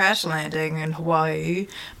alien crash landing in Hawaii,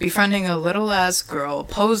 befriending a little ass girl,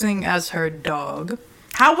 posing as her dog.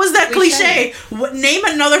 How was that cliche? Name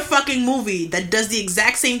another fucking movie that does the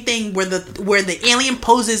exact same thing where the alien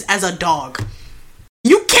poses as a dog.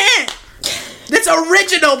 You can't. That's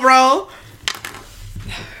original, bro.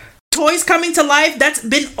 toys coming to life, that's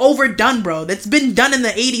been overdone, bro. That's been done in the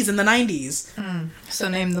 80s and the 90s. So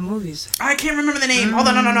name the movies. I can't remember the name. Hold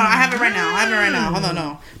on, no. I have it right now. Hold on,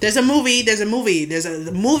 no. There's a movie in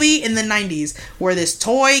the 90s where this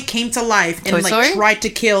toy came to life and Toy Story? tried to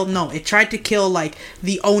kill like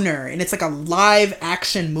the owner, and it's like a live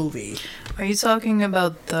action movie. Are you talking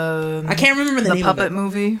about the... I can't remember the name of it. puppet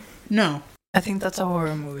movie? No. I think that's a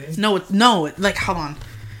horror movie. No, like, hold on.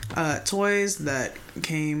 Toys that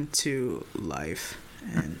came to life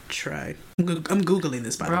and tried. I'm Googling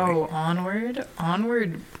this, by the way. Bro,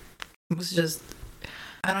 Onward was just...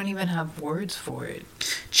 I don't even have words for it.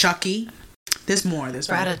 Chucky. There's more.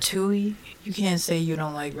 Ratatouille. You can't say you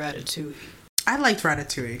don't like Ratatouille. I liked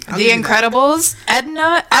Ratatouille. The Incredibles.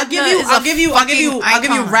 Edna. I'll give you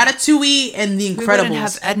Ratatouille and The Incredibles. We wouldn't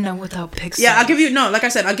have Edna without Pixar. Yeah, I'll give you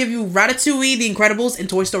Ratatouille, The Incredibles, and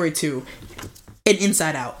Toy Story 2, and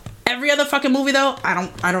Inside Out. Every other fucking movie though, I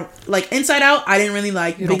don't like. Inside Out, I didn't really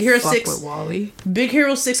like. Big Hero 6 with Wall-E. Big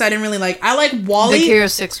Hero 6, I didn't really like. I like Wall-E. Big Hero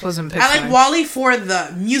 6 wasn't Pixar. I like Wall-E for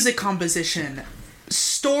the music composition.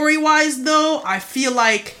 Story wise though, I feel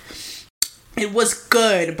like it was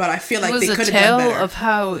good, but I feel like they could have done better. It was a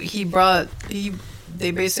tale of how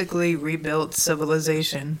they basically rebuilt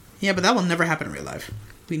civilization. Yeah, but that will never happen in real life.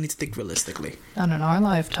 We need to think realistically. Not in our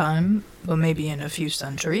lifetime, but maybe in a few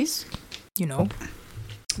centuries. You know.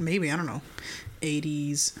 Maybe, I don't know.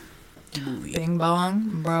 80s movie. Bing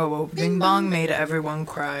Bong? Bro, Bing Bong made everyone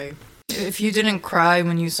cry. If you didn't cry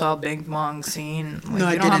when you saw Bing Bong scene,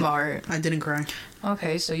 like, you don't have heart. I didn't cry.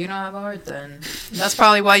 Okay, so you don't have heart then. That's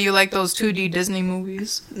probably why you like those 2D Disney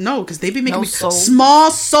movies. No, because they be making me... Small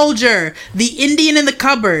Soldier, The Indian in the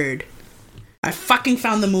Cupboard. I fucking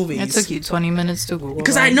found the movies. It took you 20 minutes to Google.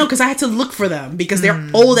 Because I had to look for them because they're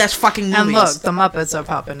old ass fucking movies. And look, the Muppets are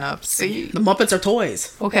popping up. See, the Muppets are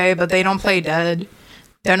toys. Okay, but they don't play dead.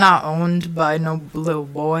 They're not owned by no little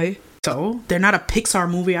boy. So they're not a Pixar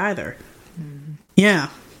movie either. Yeah,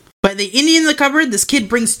 but The Indian in the Cupboard, this kid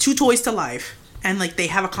brings 2 toys to life, and like they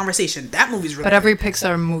have a conversation. That movie's really. But every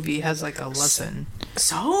Pixar movie has like a lesson.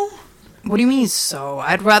 So. What do you mean, so?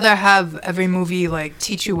 I'd rather have every movie, like,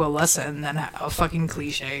 teach you a lesson than a fucking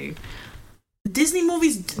cliche. Disney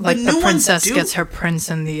movies, like, the princess gets her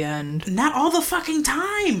prince in the end. Not all the fucking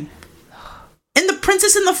time. In The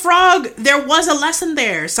Princess and the Frog, there was a lesson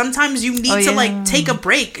there. Sometimes you need to, like, take a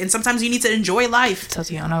break, and sometimes you need to enjoy life.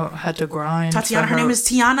 Tatiana had to grind. Her name is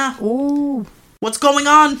Tiana. Ooh. What's going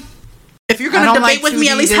on? If you're gonna debate with me,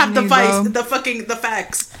 at least have the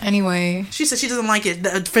facts. Anyway, she said she doesn't like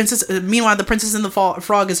it. Meanwhile, The Princess and the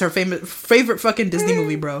Frog is her favorite fucking Disney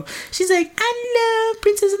movie, bro. She's like, I love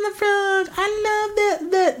Princess and the Frog. I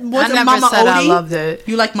love that. What's I never Mama said Odie? I loved it.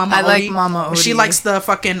 You like Mama Odie? I like Mama Odie. She likes the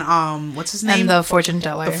fucking what's his name? And the fortune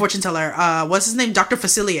teller. The fortune teller. What's his name? Dr.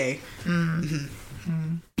 Facilier.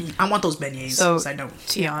 I want those beignets. So I don't.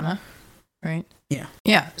 Tiana, right?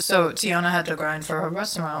 Yeah. So Tiana had to grind for her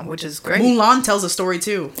restaurant, which is great. Mulan tells a story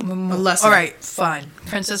too. A lesson. All right, fine.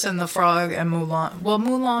 Princess and the Frog and Mulan. Well,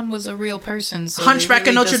 Mulan was a real person. So Hunchback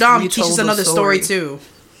of Notre Dame teaches another story too.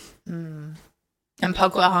 And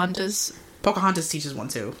Pocahontas. Pocahontas teaches one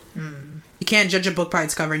too. You can't judge a book by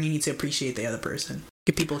its cover, and you need to appreciate the other person.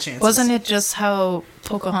 Give people chances. Wasn't it just how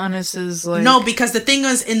Pocahontas is like? No, because the thing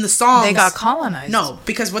is, in the songs they got colonized. No,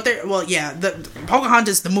 because the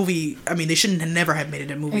Pocahontas, the movie. I mean, they shouldn't have never had made it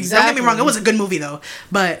a movie. Exactly. Don't get me wrong, it was a good movie though,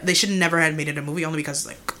 but they should never have made it a movie only because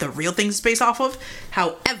like the real things it's based off of.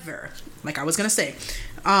 However, like I was gonna say,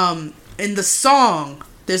 in the song,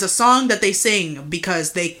 there's a song that they sing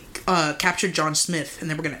because they captured John Smith and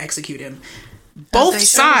they were gonna execute him. Both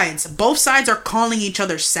sides are calling each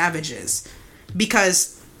other savages.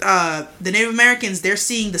 Because the Native Americans, they're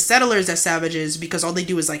seeing the settlers as savages because all they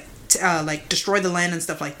do is like destroy the land and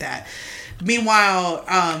stuff like that. Meanwhile,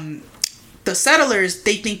 the settlers,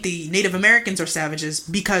 they think the Native Americans are savages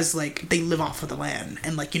because like they live off of the land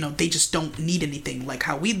and like, you know, they just don't need anything like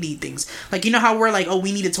how we need things. Like, you know how we're like, oh,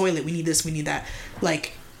 we need a toilet, we need this, we need that.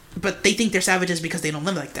 Like, but they think they're savages because they don't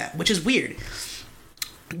live like that, which is weird.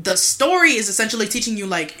 The story is essentially teaching you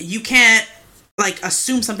like you can't like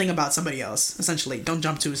assume something about somebody else. Essentially, don't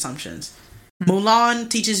jump to assumptions. Mulan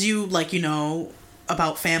teaches you like, you know,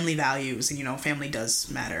 about family values and, you know, family does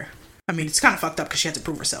matter. I mean, it's kind of fucked up because she had to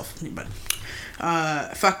prove herself, but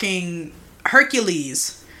fucking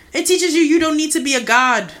Hercules, it teaches you don't need to be a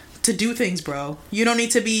god to do things, bro. You don't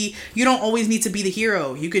always need to be the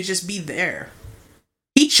hero. You could just be there.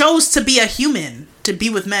 He chose to be a human to be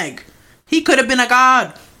with Meg. He could have been a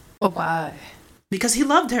god. But why? Because he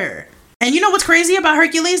loved her. And you know what's crazy about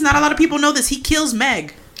Hercules? Not a lot of people know this. He kills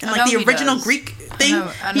Meg. And like the original Greek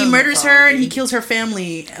nothing. I know He murders her and he mythology. kills her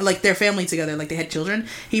family, like their family together, like they had children.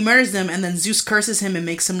 He murders them, and then Zeus curses him and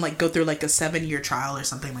makes him like go through like a 7-year trial or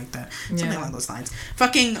something like that, something along those lines.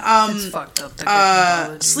 Fucking It's fucked up. The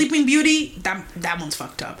mythology. Sleeping Beauty, that one's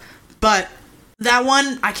fucked up, but that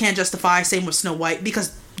one I can't justify. Same with Snow White,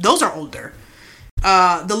 because those are older.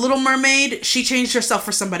 The Little Mermaid, she changed herself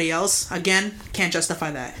for somebody else. Again, can't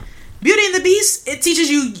justify that. Beauty and the Beast, it teaches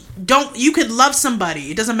you could love somebody.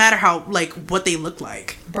 It doesn't matter how, like, what they look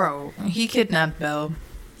like. Bro, he kidnapped Belle.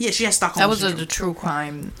 Yeah, she has Stockholm That was syndrome. a true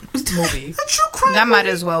crime movie. A true crime That might movie?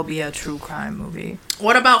 as well be a true crime movie.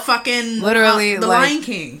 What about fucking Literally, The like- Lion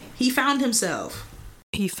King? He found himself.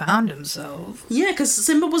 He found himself. Yeah, because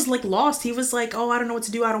Simba was like lost. He was like, oh, I don't know what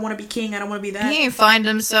to do. I don't want to be king. I don't want to be that. He ain't find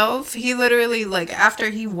himself. He literally, like, after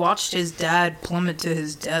he watched his dad plummet to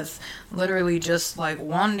his death, literally just, like,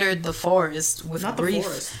 wandered the forest with Not the grief.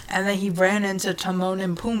 forest. And then he ran into Timon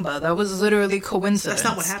and Pumbaa. That was literally coincidence. That's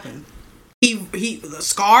not what happened.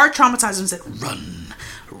 Scar traumatized him and said,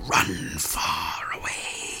 run far away.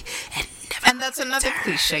 And that's another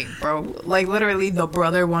cliche, bro. Like, literally, the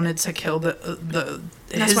brother wanted to kill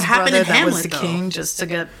his what happened brother in that Hamlet, was the though. king just to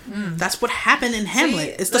get... That's what happened in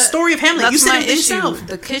Hamlet. It's the that- story of Hamlet. That's You said my it issue. yourself.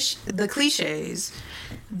 The cliches.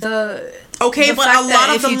 Okay, Okay, but a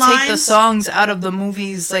lot of the if you take the lines... songs out of the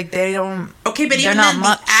movies, like, they don't... Okay, but they're even not then,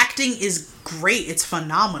 much. the acting is great. It's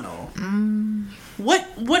phenomenal.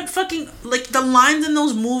 What fucking... Like, the lines in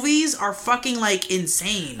those movies are fucking, like,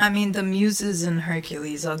 insane. I mean, the Muses and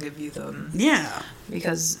Hercules, I'll give you them. Yeah.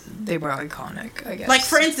 Because they were iconic, I guess. Like,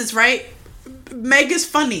 for instance, right? Meg is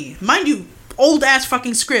funny. Mind you, old-ass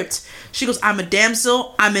fucking script. She goes, I'm a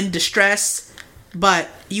damsel, I'm in distress, but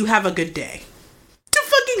you have a good day. To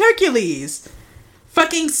fucking Hercules.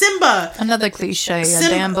 Fucking Simba. Another cliche,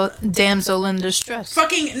 damsel in distress.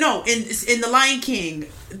 Fucking, no, in The Lion King,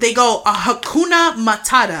 they go, a Hakuna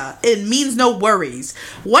Matata. It means no worries.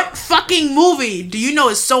 What fucking movie do you know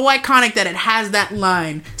is so iconic that it has that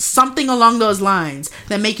line? Something along those lines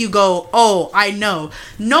that make you go, oh, I know.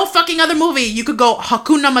 No fucking other movie you could go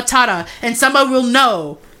Hakuna Matata and somebody will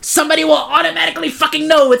know. Somebody will automatically fucking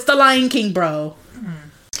know it's The Lion King, bro.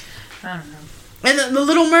 I don't know. And the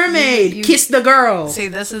Little Mermaid, You- kiss the girl. See,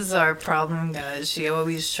 this is our problem, guys. She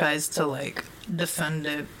always tries to, like, defend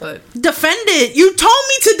it, Defend it. You told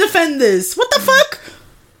me to defend this. What the fuck?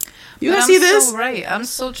 You but gonna I'm see this? still right. I'm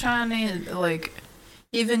still trying to, like,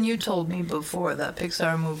 even you told me before that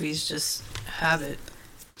Pixar movies just have it.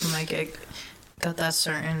 Like, it got that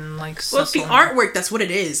certain, like, Well, it's the subtle- artwork. That's what it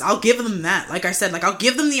is. I'll give them that. Like I said, like I'll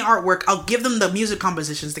give them the artwork. I'll give them the music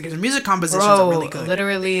compositions because the music compositions are really good.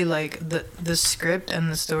 Literally, like, the script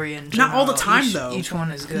and the story in general. Not all the time, though. Each one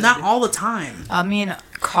is good. Not all the time. I mean,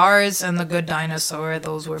 Cars and The Good Dinosaur,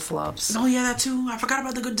 those were flops. Oh yeah, that too. I forgot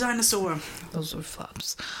about the Good Dinosaur. Those were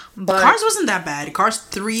flops. But Cars wasn't that bad. Cars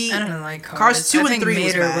 3. I don't like Cars. Cars 2 I and think 3 was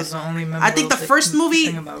Mater bad. was the only I think the memorable first movie,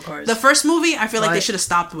 thing about Cars. the first movie, I feel like they But- should have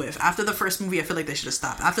stopped with. After the first movie, I feel like they should have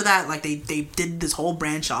stopped. After that, like they did this whole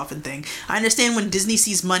branch off and thing. I understand when Disney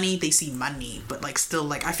sees money, they see money, but like still,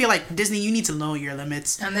 like I feel like Disney, you need to know your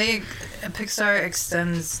limits. And Pixar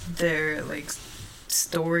extends their, like,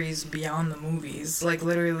 stories beyond the movies. Like,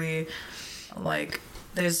 literally, like,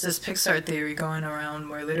 there's this Pixar theory going around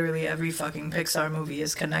where literally every fucking Pixar movie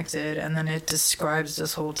is connected, and then it describes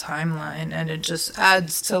this whole timeline, and it just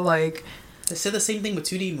adds to, like... They said the same thing with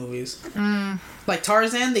 2D movies. Like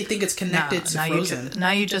Tarzan, they think it's connected to Frozen.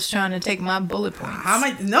 Now you're just trying to take my bullet points. How am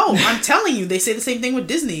I? No, I'm telling you, they say the same thing with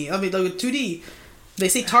Disney. I mean, like with 2D, they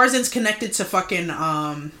say Tarzan's connected to fucking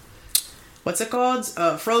what's it called?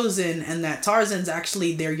 Frozen, and that Tarzan's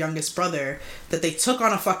actually their youngest brother that they took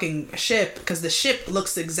on a fucking ship because the ship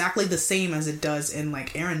looks exactly the same as it does in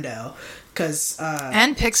like Arendelle. Because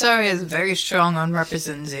and Pixar is very strong on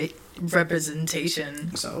representation.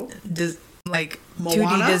 So Like,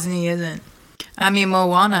 Moana? 2D Disney isn't. I mean,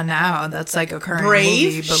 Moana now, that's like a current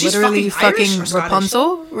Brave? movie, but She's literally fucking Irish or Scottish?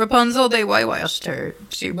 Rapunzel, they whitewashed her.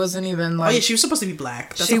 She wasn't even oh like... yeah, she was supposed to be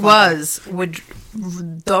black. That's she a fun was.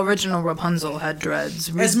 The original Rapunzel had dreads.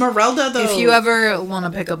 fact. Esmeralda though. If you ever want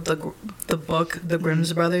to pick up the book, The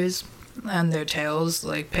Grimm's Brothers, and their tales,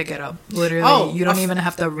 like, pick it up. Literally, you don't even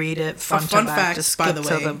have to read it A front fun to back. fact, Just by skip the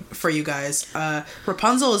to way, for you guys,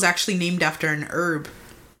 Rapunzel is actually named after an herb.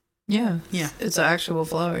 Yeah. Yeah. It's an actual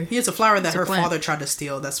flower. Yeah, it's a flower that It's a her plant. father tried to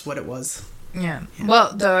steal. That's what it was. Yeah.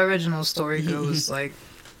 Well, the original story goes like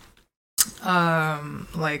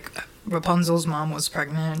Rapunzel's mom was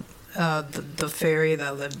pregnant, the fairy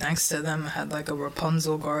that lived next to them had like a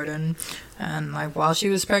Rapunzel garden, and like while she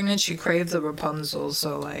was pregnant, she craved the Rapunzel.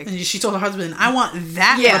 So like, and she told her husband, "I want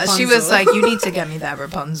that." Yeah, Rapunzel. she was like, "You need to get me that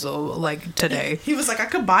Rapunzel like today." He was like, "I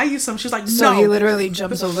could buy you some." She was like, "No." So he literally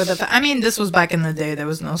jumps over the. I mean, this was back in the day. There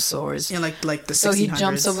was no swords. Yeah, like the 1600s. So he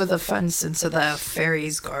jumps over the fence into the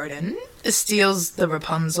fairy's garden, steals the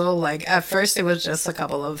Rapunzel. Like, at first it was just a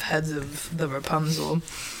couple of heads of the Rapunzel.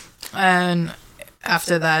 And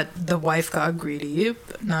after that, the wife got greedy.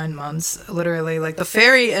 9 months. Literally, like, the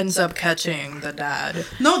fairy ends up catching the dad.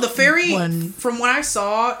 No, the fairy, from what I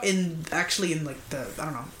saw in like the, I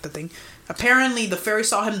don't know, the thing. Apparently, the fairy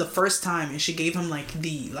saw him the first time, and she gave him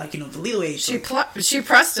the leeway. She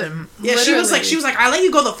pressed him. Yeah, literally. she was like, I let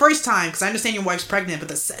you go the first time because I understand your wife's pregnant, but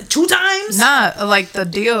the 2 times? Nah, like the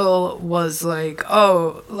deal was like,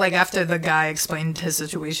 oh, like after the guy explained his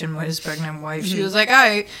situation with his pregnant wife, she was like,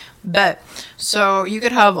 I bet. So you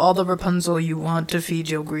could have all the Rapunzel you want to feed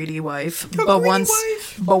your greedy wife, but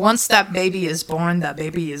once that baby is born, that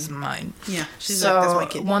baby is mine. Yeah, she's so like, that's my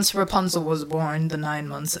kid. Once Rapunzel was born, the 9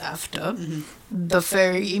 months after, the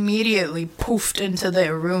fairy immediately poofed into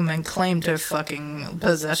their room and claimed her fucking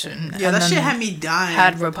possession. Yeah, that shit had me dying.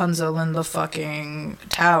 Had Rapunzel in the fucking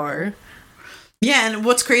tower. Yeah, and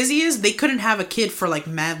what's crazy is they couldn't have a kid for like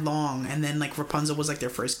mad long, and then like Rapunzel was like their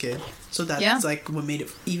first kid, so that's like what made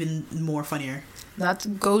it even more funnier.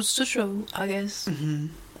 That goes to show, I guess.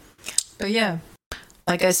 But yeah,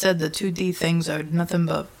 like I said, the 2D things are nothing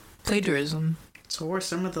but plagiarism. So were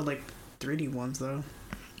some of the like 3D ones though.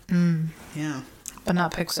 Yeah, but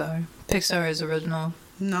not Pixar. Pixar is original.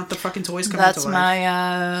 Not the fucking toys coming to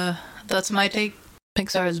life. That's my take.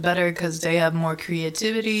 Pixar is better because they have more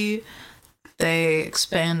creativity. They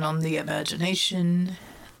expand on the imagination.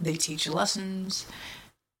 They teach lessons.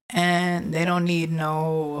 And they don't need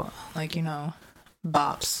no,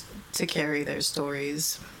 bops to carry their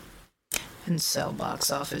stories and sell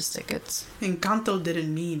box office tickets. Encanto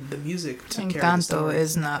didn't need the music to carry the Encanto story.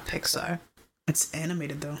 is not Pixar. It's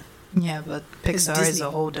animated though. Yeah, but Pixar is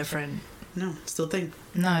a whole different... No, still thing.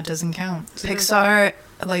 No, it doesn't count. Pixar,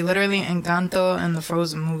 like literally Encanto and the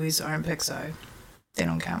Frozen movies aren't Pixar. They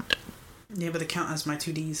don't count. Yeah, but they count as my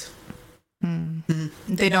 2Ds.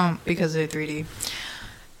 They don't because they're 3D.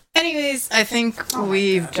 Anyways, I think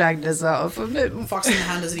we've dragged this off a bit. Fox and the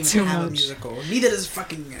Hound doesn't even have a musical. Neither does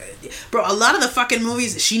fucking... bro, a lot of the fucking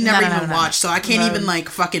movies she never even watched, so I can't even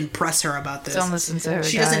fucking press her about this. Don't listen to her,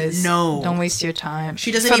 She guys. doesn't know. Don't waste your time.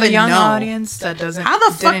 She doesn't even know. For the young audience that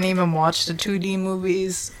didn't even watch the 2D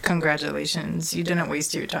movies, congratulations. You didn't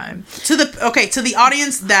waste your time. To the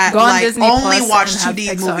audience that only watch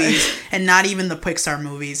 2D movies and not even the Pixar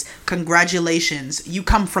movies, congratulations. You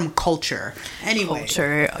come from culture. Anyway.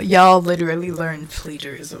 Culture. Y'all literally learned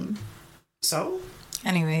plagiarism. So?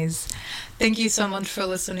 Anyways, thank you so much for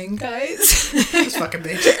listening, guys. This fucking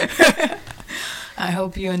bitch. I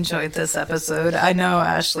hope you enjoyed this episode. I know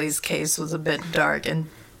Ashley's case was a bit dark and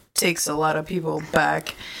takes a lot of people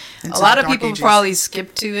back. A lot of people probably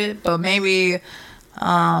skipped to it, but maybe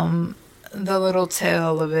the little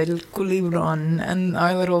tale of El Culebron and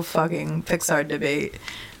our little fucking Pixar debate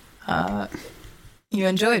you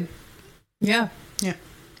enjoyed. Yeah. Yeah.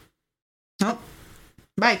 Oh,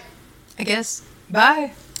 bye. I guess.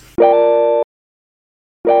 Bye.